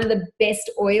 So one of the best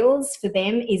oils for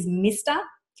them is Mister.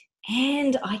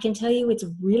 And I can tell you it's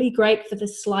really great for the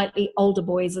slightly older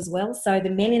boys as well. So the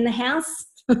men in the house,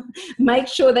 make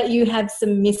sure that you have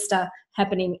some Mister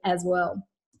happening as well.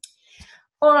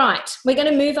 All right, we're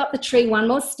going to move up the tree one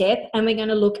more step, and we're going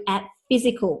to look at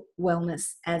physical wellness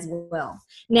as well.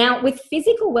 Now, with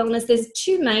physical wellness, there's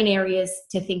 2 main areas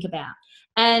to think about.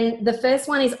 And the first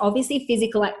one is obviously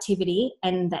physical activity,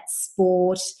 and that's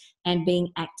sport and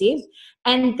being active.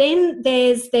 And then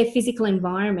there's their physical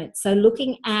environment. So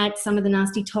looking at some of the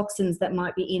nasty toxins that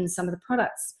might be in some of the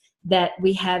products that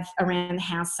we have around the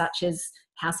house, such as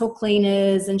household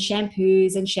cleaners and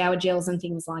shampoos and shower gels and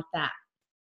things like that.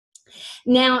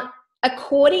 Now,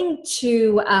 according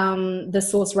to the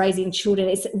source Raising Children,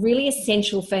 it's really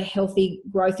essential for healthy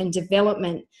growth and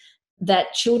development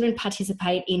that children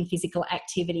participate in physical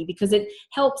activity, because it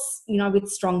helps, with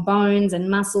strong bones and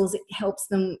muscles. It helps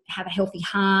them have a healthy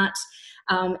heart,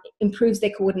 improves their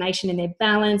coordination and their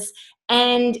balance,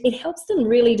 and it helps them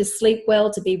really to sleep well,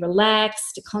 to be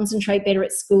relaxed, to concentrate better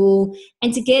at school,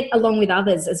 and to get along with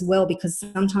others as well, because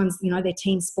sometimes, they're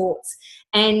team sports.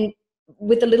 And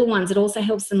with the little ones, it also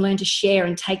helps them learn to share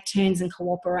and take turns and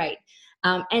cooperate,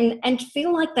 and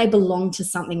feel like they belong to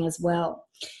something as well.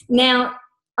 Now,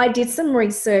 I did some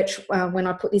research when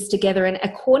I put this together, and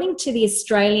according to the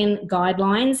Australian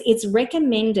guidelines, it's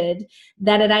recommended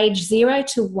that at age 0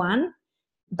 to 1,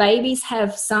 babies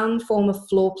have some form of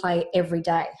floor play every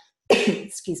day.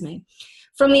 Excuse me.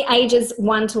 From the ages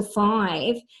 1 to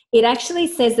 5, it actually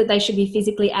says that they should be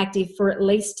physically active for at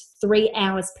least 3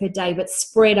 hours per day, but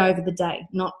spread over the day,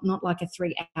 not like a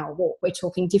 3-hour walk. We're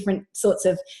talking different sorts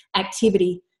of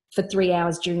activity for 3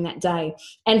 hours during that day.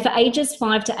 And for ages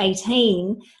 5 to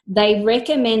 18, they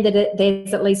recommend that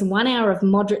there's at least 1 hour of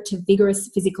moderate to vigorous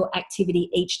physical activity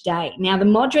each day. Now, the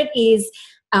moderate is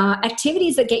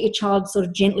activities that get your child sort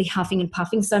of gently huffing and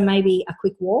puffing, so maybe a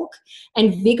quick walk.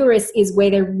 And vigorous is where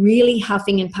they're really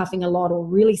huffing and puffing a lot or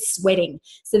really sweating.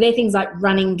 So they're things like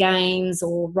running games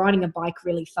or riding a bike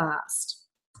really fast.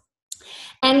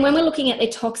 And when we're looking at the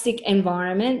toxic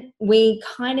environment, we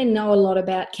kind of know a lot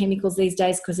about chemicals these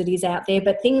days because it is out there,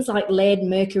 but things like lead,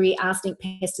 mercury, arsenic,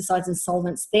 pesticides and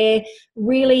solvents, they're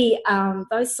really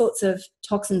those sorts of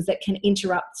toxins that can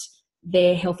interrupt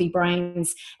their healthy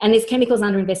brains. And there's chemicals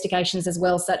under investigations as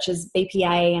well, such as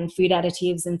BPA and food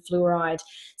additives and fluoride.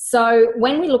 So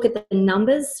when we look at the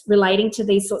numbers relating to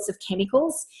these sorts of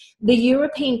chemicals, the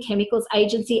European Chemicals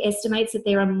Agency estimates that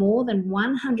there are more than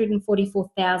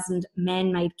 144,000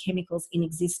 man-made chemicals in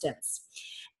existence.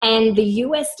 And the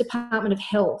US Department of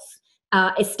Health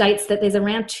states that there's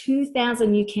around 2,000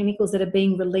 new chemicals that are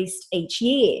being released each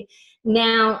year.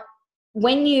 Now,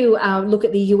 when you look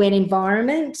at the UN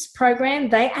Environment Program,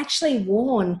 they actually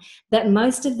warn that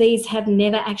most of these have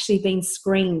never actually been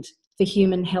screened for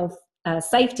human health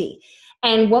safety.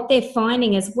 And what they're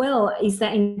finding as well is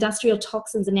that industrial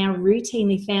toxins are now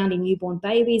routinely found in newborn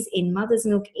babies, in mother's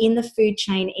milk, in the food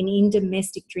chain, and in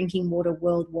domestic drinking water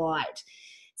worldwide.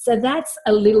 So that's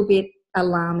a little bit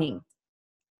alarming.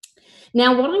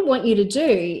 Now, what I want you to do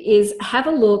is have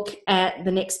a look at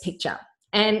the next picture.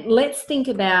 And let's think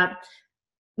about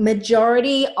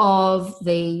majority of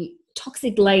the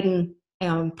toxic-laden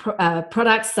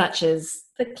products, such as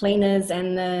the cleaners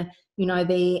and the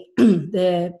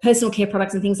personal care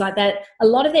products and things like that. A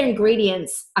lot of their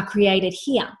ingredients are created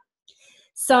here.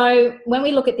 So when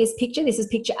we look at this picture, this is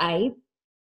picture A,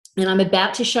 and I'm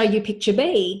about to show you picture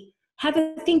B. Have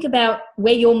a think about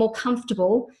where you're more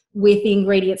comfortable with the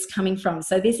ingredients coming from.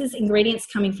 So this is ingredients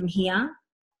coming from here,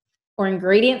 or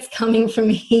ingredients coming from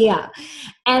here.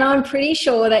 And I'm pretty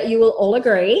sure that you will all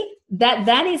agree that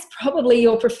that is probably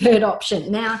your preferred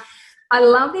option. Now, I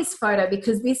love this photo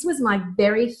because this was my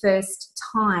very first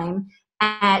time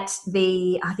at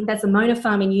I think that's the Mona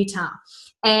Farm in Utah.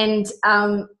 And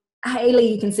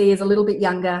Hayley, you can see, is a little bit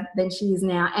younger than she is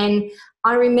now. And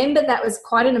I remember that was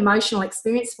quite an emotional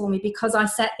experience for me because I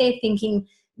sat there thinking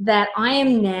that I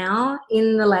am now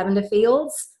in the lavender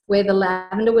fields where the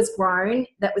lavender was grown,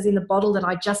 that was in the bottle that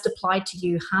I just applied to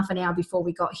you half an hour before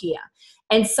we got here.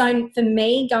 And so for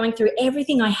me, going through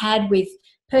everything I had with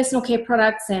personal care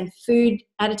products and food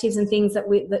additives and things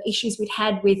the issues we'd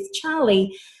had with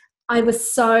Charlie, I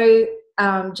was so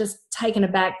just taken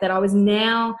aback that I was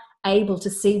now able to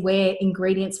see where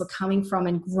ingredients were coming from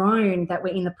and grown that were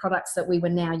in the products that we were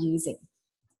now using.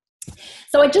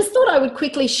 So I just thought I would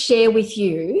quickly share with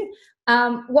you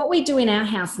what we do in our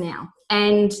house now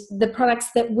and the products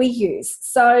that we use.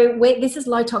 So this is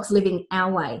low tox living our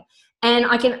way. And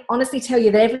I can honestly tell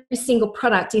you that every single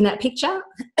product in that picture,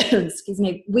 excuse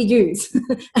me, we use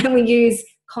and we use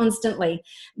constantly.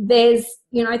 There's,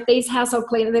 these household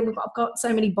cleaners, I've got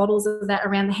so many bottles of that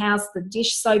around the house. The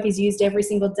dish soap is used every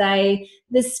single day.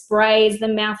 The sprays, the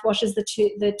mouthwashes,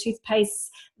 the toothpaste,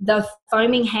 the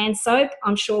foaming hand soap.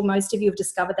 I'm sure most of you have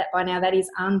discovered that by now. That is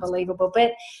unbelievable.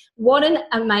 But what an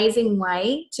amazing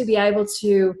way to be able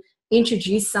to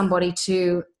introduce somebody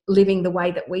to living the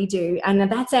way that we do. And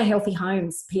that's our Healthy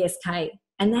Homes PSK.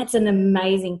 And that's an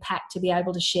amazing pack to be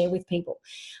able to share with people.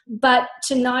 But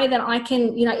to know that I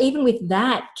can, even with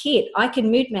that kit, I can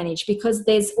mood manage because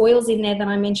there's oils in there that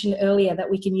I mentioned earlier that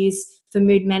we can use for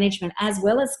mood management as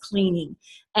well as cleaning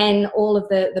and all of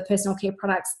the personal care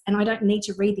products. And I don't need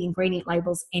to read the ingredient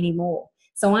labels anymore.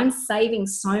 So I'm saving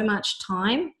so much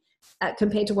time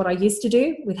compared to what I used to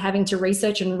do with having to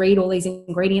research and read all these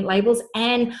ingredient labels.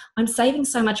 And I'm saving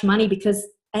so much money because,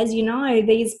 as you know,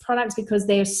 these products, because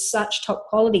they're such top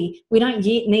quality, we don't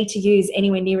need to use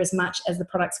anywhere near as much as the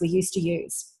products we used to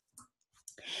use.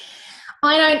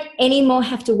 I don't anymore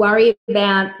have to worry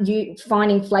about you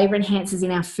finding flavor enhancers in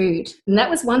our food. And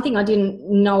that was one thing I didn't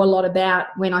know a lot about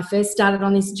when I first started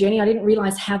on this journey. I didn't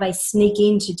realize how they sneak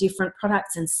into different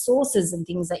products and sauces and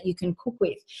things that you can cook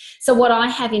with. So what I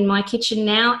have in my kitchen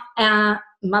now are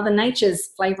Mother Nature's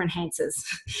flavor enhancers.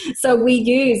 So we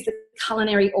use the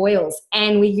culinary oils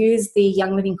and we use the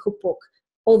Young Living Cookbook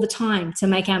all the time to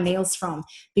make our meals from,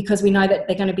 because we know that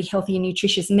they're going to be healthy and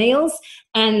nutritious meals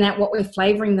and that what we're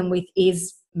flavoring them with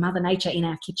is Mother Nature in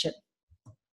our kitchen.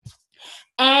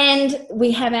 And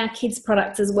we have our kids'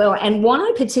 products as well. And what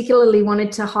I particularly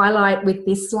wanted to highlight with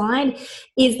this slide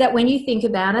is that when you think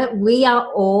about it, we are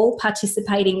all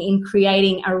participating in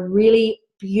creating a really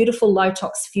beautiful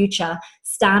low-tox future,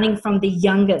 starting from the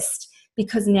youngest,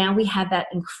 because now we have that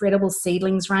incredible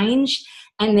seedlings range,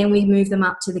 and then we move them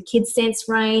up to the Kids Sense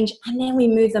range, and then we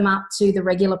move them up to the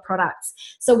regular products.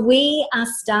 So we are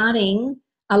starting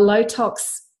a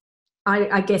low-tox,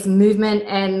 I guess, movement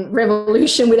and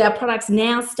revolution with our products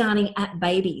now, starting at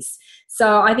babies.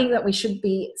 So I think that we should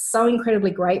be so incredibly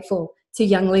grateful to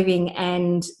Young Living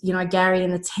and, you know, Gary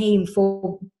and the team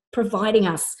for providing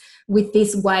us with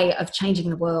this way of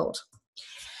changing the world.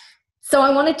 So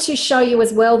I wanted to show you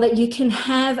as well that you can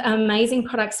have amazing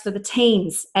products for the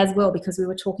teens as well, because we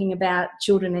were talking about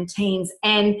children and teens.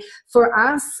 And for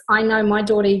us, I know my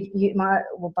daughter,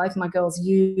 both my girls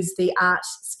use the Art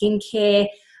skincare.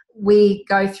 We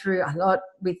go through a lot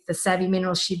with the Savvy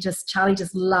Minerals. Charlie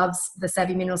just loves the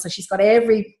Savvy Minerals. So she's got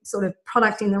every sort of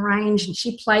product in the range, and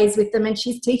she plays with them, and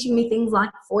she's teaching me things like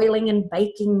foiling and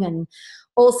baking and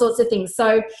all sorts of things.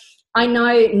 So I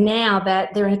know now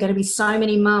that there are going to be so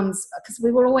many mums, because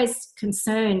we were always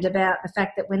concerned about the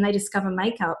fact that when they discover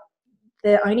makeup,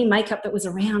 the only makeup that was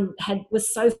around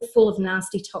was so full of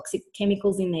nasty toxic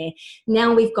chemicals in there.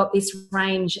 Now we've got this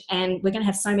range, and we're going to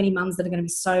have so many mums that are going to be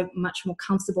so much more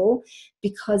comfortable,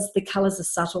 because the colours are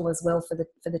subtle as well for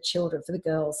the children, for the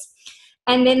girls.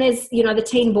 And then there's, you know, the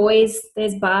teen boys,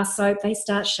 there's bar soap, they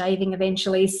start shaving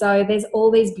eventually. So there's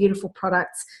all these beautiful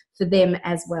products for them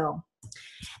as well.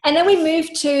 And then we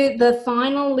move to the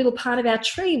final little part of our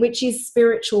tree, which is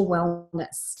spiritual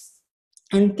wellness.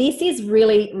 And this is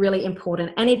really, really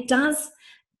important. And it does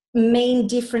mean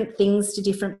different things to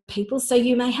different people. So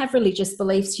you may have religious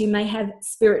beliefs, you may have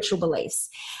spiritual beliefs.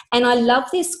 And I love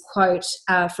this quote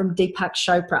from Deepak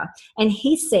Chopra. And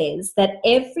he says that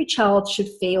every child should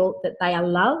feel that they are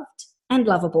loved and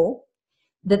lovable,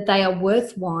 that they are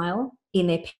worthwhile in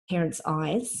their parents'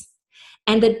 eyes,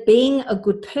 and that being a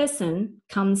good person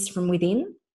comes from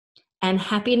within, and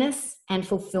happiness and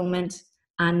fulfillment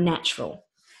are natural.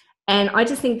 And I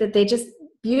just think that they're just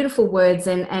beautiful words,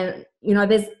 and you know,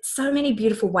 there's so many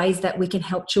beautiful ways that we can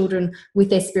help children with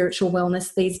their spiritual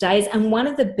wellness these days. And one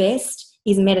of the best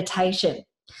is meditation.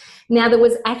 Now, there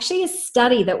was actually a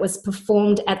study that was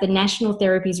performed at the National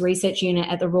Therapies Research Unit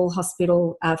at the Royal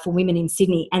Hospital for Women in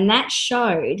Sydney, and that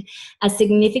showed a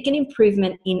significant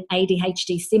improvement in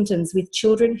ADHD symptoms with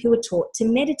children who were taught to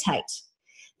meditate.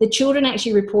 The children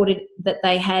actually reported that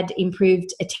they had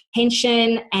improved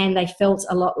attention, and they felt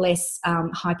a lot less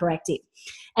hyperactive.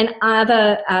 And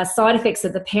other side effects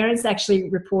that the parents actually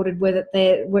reported were that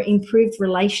there were improved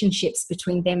relationships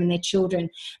between them and their children,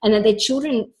 and that their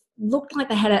children looked like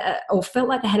they had or felt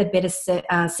like they had a better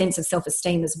sense of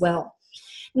self-esteem as well.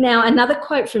 Now, another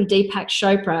quote from Deepak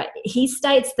Chopra, he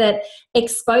states that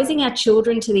exposing our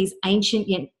children to these ancient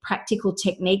yet practical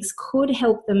techniques could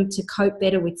help them to cope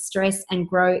better with stress and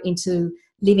grow into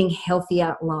living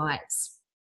healthier lives.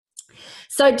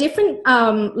 So different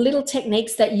little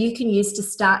techniques that you can use to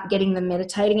start getting them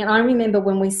meditating. And I remember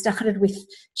when we started with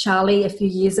Charlie a few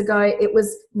years ago, it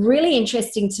was really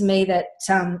interesting to me that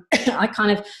I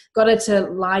kind of got her to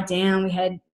lie down.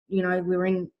 We were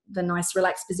in the nice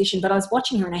relaxed position, but I was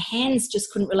watching her and her hands just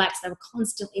couldn't relax. They were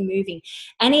constantly moving.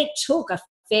 And it took a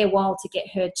fair while to get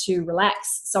her to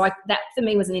relax. So that for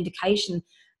me was an indication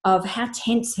of how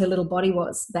tense her little body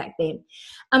was back then.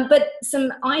 But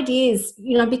some ideas,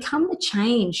 become the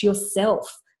change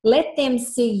yourself. Let them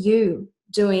see you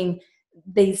doing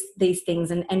these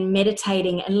things and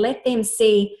meditating, and let them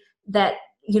see that,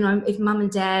 if mum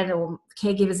and dad or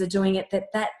caregivers are doing it,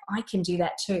 that I can do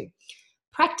that too.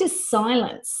 Practice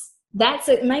silence. That's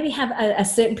it. Maybe have a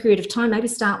certain period of time. Maybe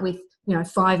start with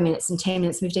 5 minutes and 10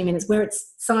 minutes, 15 minutes, where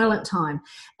it's silent time.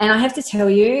 And I have to tell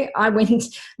you,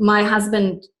 my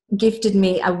husband gifted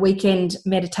me a weekend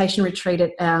meditation retreat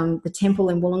at the temple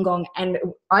in Wollongong, and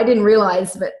I didn't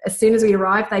realise, but as soon as we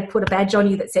arrived, they put a badge on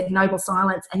you that said Noble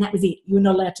Silence, and that was it. You were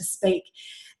not allowed to speak.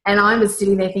 And I was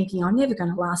sitting there thinking, I'm never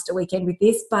going to last a weekend with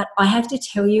this, but I have to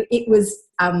tell you, it was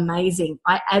amazing.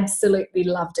 I absolutely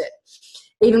loved it.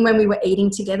 Even when we were eating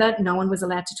together, no one was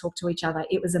allowed to talk to each other.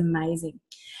 It was amazing.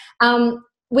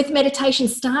 With meditation,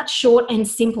 start short and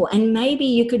simple, and maybe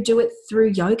you could do it through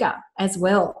yoga as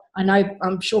well.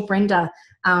 I'm sure Brenda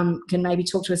can maybe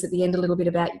talk to us at the end a little bit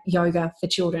about yoga for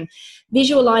children.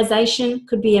 Visualization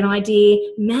could be an idea.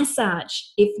 Massage.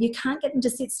 If you can't get them to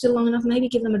sit still long enough, maybe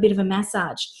give them a bit of a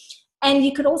massage. And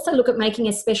you could also look at making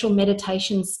a special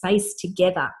meditation space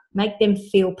together. Make them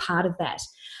feel part of that.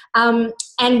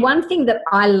 And one thing that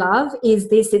I love is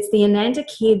this. It's the Ananda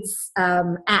Kids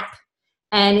app.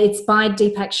 and it's by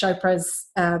Deepak Chopra's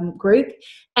group.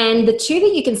 And the two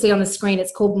that you can see on the screen,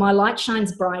 it's called My Light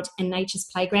Shines Bright and Nature's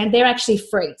Playground. They're actually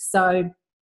free, so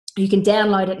you can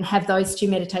download it and have those two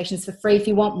meditations for free. If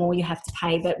you want more, you have to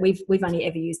pay, but we've only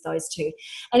ever used those two.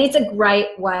 And it's a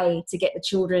great way to get the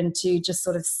children to just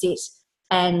sort of sit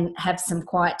and have some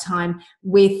quiet time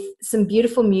with some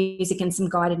beautiful music and some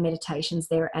guided meditations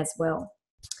there as well.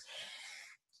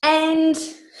 And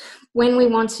when we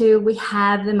want to, we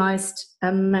have the most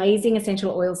amazing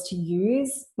essential oils to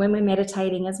use when we're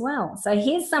meditating as well. So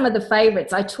here's some of the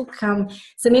favorites. I took some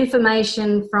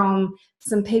information from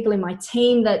some people in my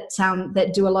team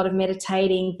that do a lot of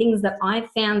meditating, things that I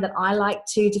found that I like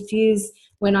to diffuse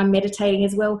when I'm meditating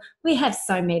as well. We have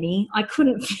so many. I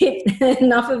couldn't fit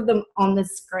enough of them on the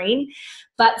screen.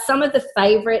 But some of the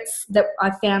favorites that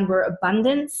I found were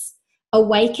Abundance,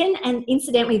 Awaken, and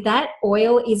incidentally, that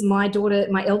oil is my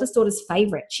eldest daughter's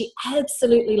favorite. She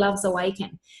absolutely loves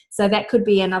Awaken. So that could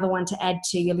be another one to add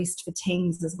to your list for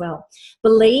teens as well.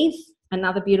 Believe,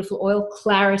 another beautiful oil.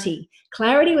 Clarity.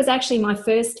 Clarity was actually my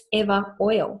first ever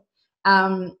oil.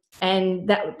 And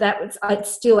that was, I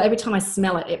still, every time I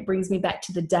smell it, it brings me back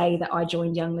to the day that I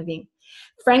joined Young Living.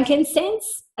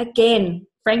 Frankincense, again,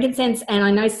 frankincense, and I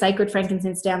know sacred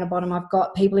frankincense down the bottom. I've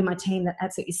got people in my team that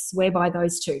absolutely swear by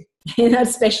those two,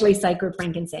 especially sacred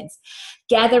frankincense.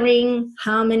 Gathering,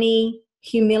 harmony,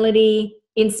 humility,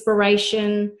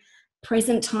 inspiration,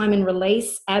 present time and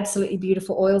release, absolutely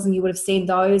beautiful oils, and you would have seen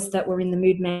those that were in the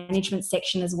mood management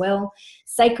section as well.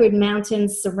 Sacred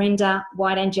Mountains, Surrender,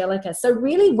 White Angelica. So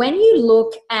really, when you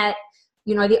look at,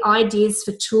 the ideas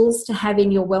for tools to have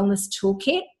in your wellness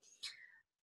toolkit,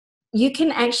 you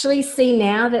can actually see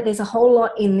now that there's a whole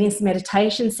lot in this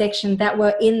meditation section that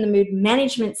were in the mood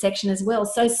management section as well.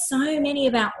 So many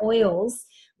of our oils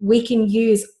we can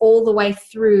use all the way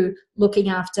through looking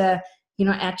after,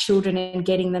 our children and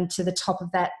getting them to the top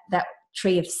of that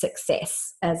tree of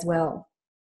success as well.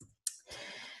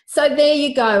 So there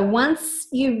you go. Once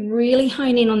you really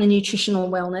hone in on the nutritional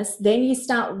wellness, then you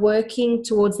start working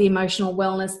towards the emotional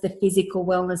wellness, the physical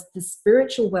wellness, the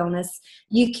spiritual wellness.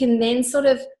 You can then sort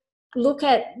of look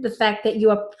at the fact that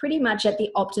you are pretty much at the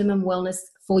optimum wellness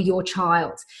for your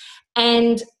child.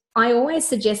 And I always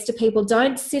suggest to people,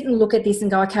 don't sit and look at this and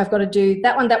go, okay, I've got to do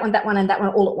that one, and that one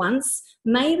all at once.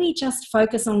 Maybe just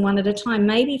focus on one at a time.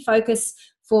 Maybe focus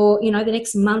for, the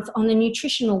next month on the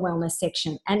nutritional wellness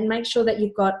section, and make sure that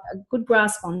you've got a good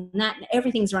grasp on that and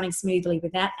everything's running smoothly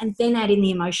with that, and then add in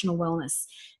the emotional wellness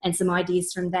and some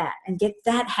ideas from that and get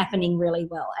that happening really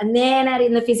well. And then add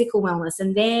in the physical wellness,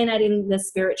 and then add in the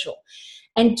spiritual,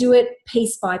 and do it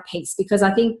piece by piece. Because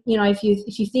I think, if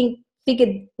you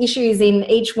figured issues in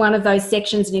each one of those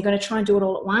sections and you're going to try and do it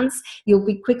all at once, you'll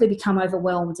quickly become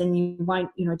overwhelmed, and you won't,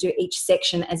 do each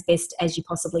section as best as you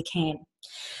possibly can.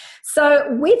 So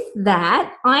with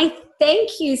that, I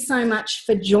thank you so much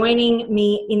for joining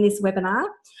me in this webinar.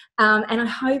 And I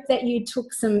hope that you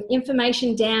took some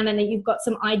information down and that you've got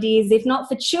some ideas, if not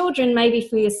for children, maybe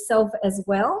for yourself as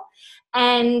well.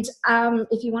 And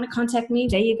if you want to contact me,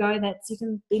 there you go. You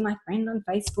can be my friend on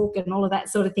Facebook and all of that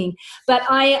sort of thing. But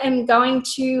I am going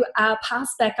to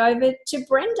pass back over to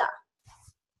Brenda.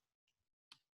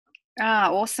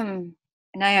 Awesome,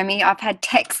 Naomi. I've had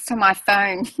texts on my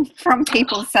phone from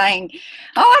people saying,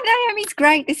 "Oh, Naomi's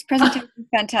great. This presentation is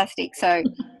fantastic." So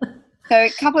a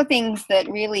couple of things that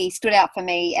really stood out for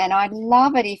me, and I'd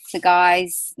love it if the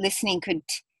guys listening could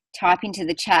type into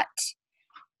the chat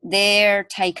their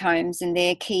take-homes and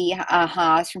their key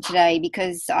ahas from today,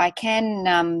 because I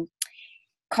can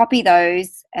copy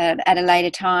those at a later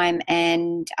time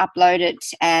and upload it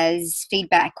as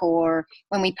feedback, or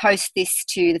when we post this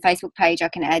to the Facebook page, I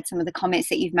can add some of the comments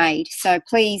that you've made. So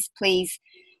please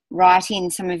write in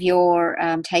some of your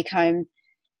take-home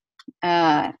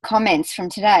comments from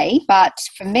today. But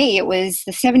for me, it was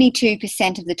the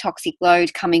 72% of the toxic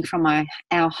load coming from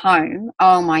our home.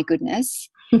 Oh my goodness.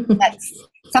 That's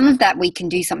some of that we can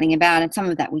do something about, and some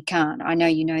of that we can't. I know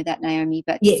you know that, Naomi,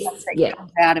 but yes,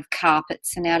 comes out of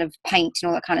carpets and out of paint and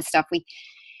all that kind of stuff. We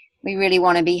really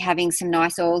want to be having some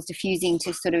nice oils diffusing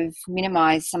to sort of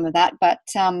minimise some of that. But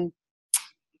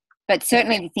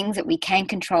certainly the things that we can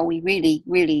control, we really,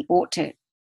 really ought to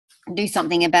do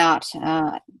something about.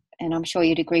 And I'm sure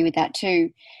you'd agree with that too.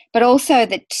 But also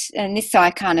that, and this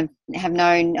I kind of have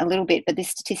known a little bit, but this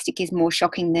statistic is more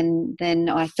shocking than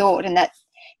I thought, and that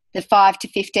the 5 to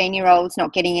 15-year-olds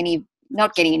not getting any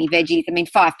veggies. I mean,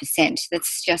 5%.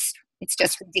 It's just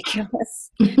ridiculous,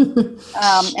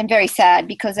 and very sad,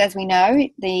 because as we know,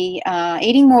 the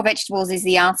eating more vegetables is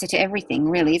the answer to everything,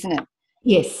 really, isn't it?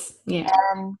 Yes. Yeah.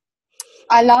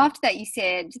 I laughed that you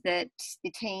said that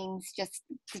the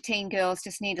teen girls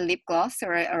just need a lip gloss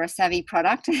or a Savvy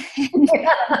product.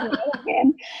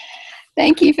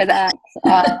 Thank you for that.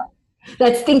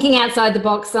 That's thinking outside the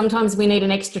box. Sometimes we need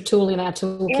an extra tool in our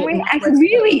toolkit. It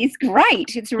really is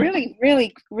great. It's really,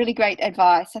 really, really great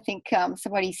advice. I think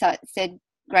somebody said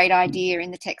great idea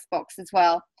in the text box as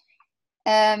well.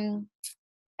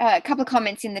 A couple of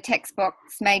comments in the text box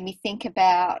made me think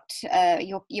about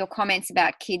your comments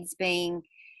about kids being,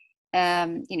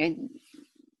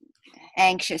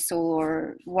 anxious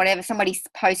or whatever. Somebody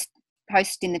post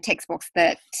in the text box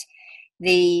that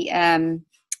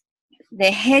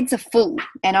their heads are full,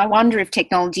 and I wonder if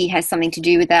technology has something to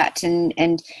do with that. And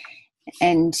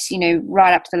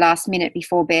right up to the last minute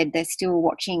before bed, they're still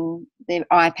watching their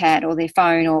iPad or their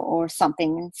phone or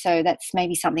something. And so that's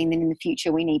maybe something that in the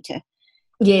future we need to.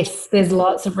 Yes, there's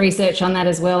lots of research on that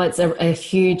as well. It's a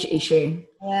huge issue.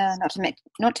 Yeah,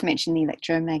 not to mention the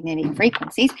electromagnetic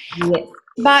frequencies. Yes.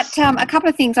 But a couple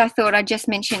of things I thought I'd just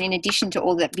mention in addition to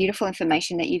all that beautiful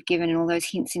information that you've given and all those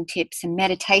hints and tips, and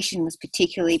meditation was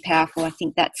particularly powerful. I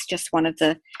think that's just one of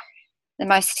the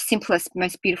most simplest,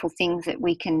 most beautiful things that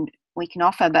we can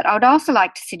offer. But I would also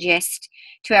like to suggest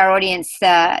to our audience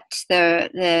that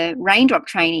the raindrop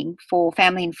training for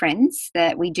family and friends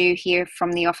that we do here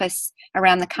from the office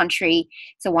around the country,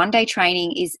 it's a one-day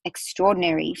training, is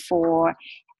extraordinary for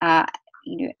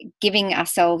giving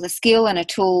ourselves a skill and a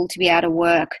tool to be able to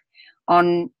work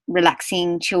on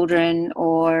relaxing children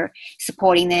or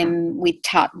supporting them with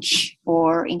touch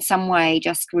or in some way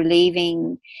just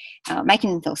relieving, making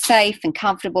them feel safe and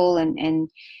comfortable, and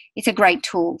it's a great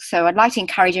tool. So I'd like to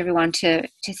encourage everyone to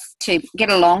get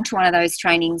along to one of those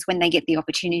trainings when they get the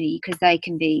opportunity, because they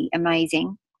can be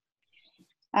amazing.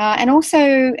 And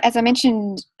also, as I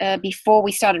mentioned before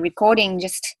we started recording,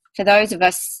 just for those of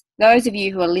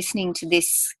you who are listening to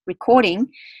this recording,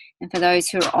 and for those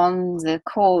who are on the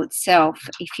call itself,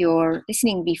 if you're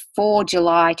listening before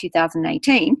July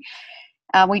 2018,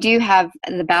 we do have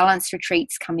the balance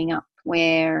retreats coming up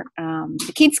where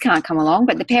the kids can't come along,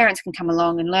 but the parents can come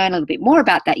along and learn a little bit more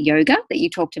about that yoga that you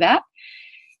talked about,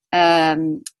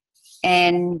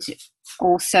 and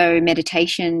also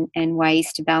meditation and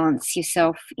ways to balance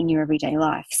yourself in your everyday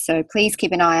life. So please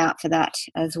keep an eye out for that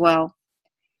as well.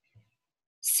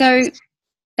 So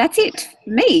that's it for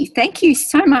me. Thank you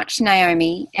so much,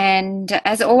 Naomi. And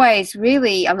as always,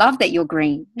 really, I love that you're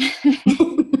green.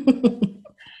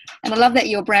 And I love that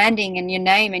your branding and your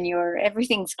name and your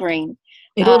everything's green.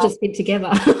 It all just fit together.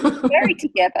 Very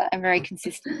together and very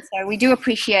consistent. So we do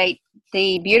appreciate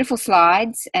the beautiful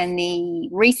slides and the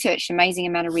research, amazing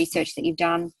amount of research that you've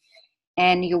done,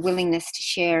 and your willingness to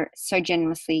share so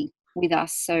generously with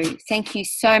us. So thank you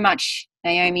so much,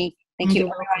 Naomi. Thank you,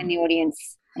 everyone in the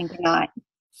audience, and good night.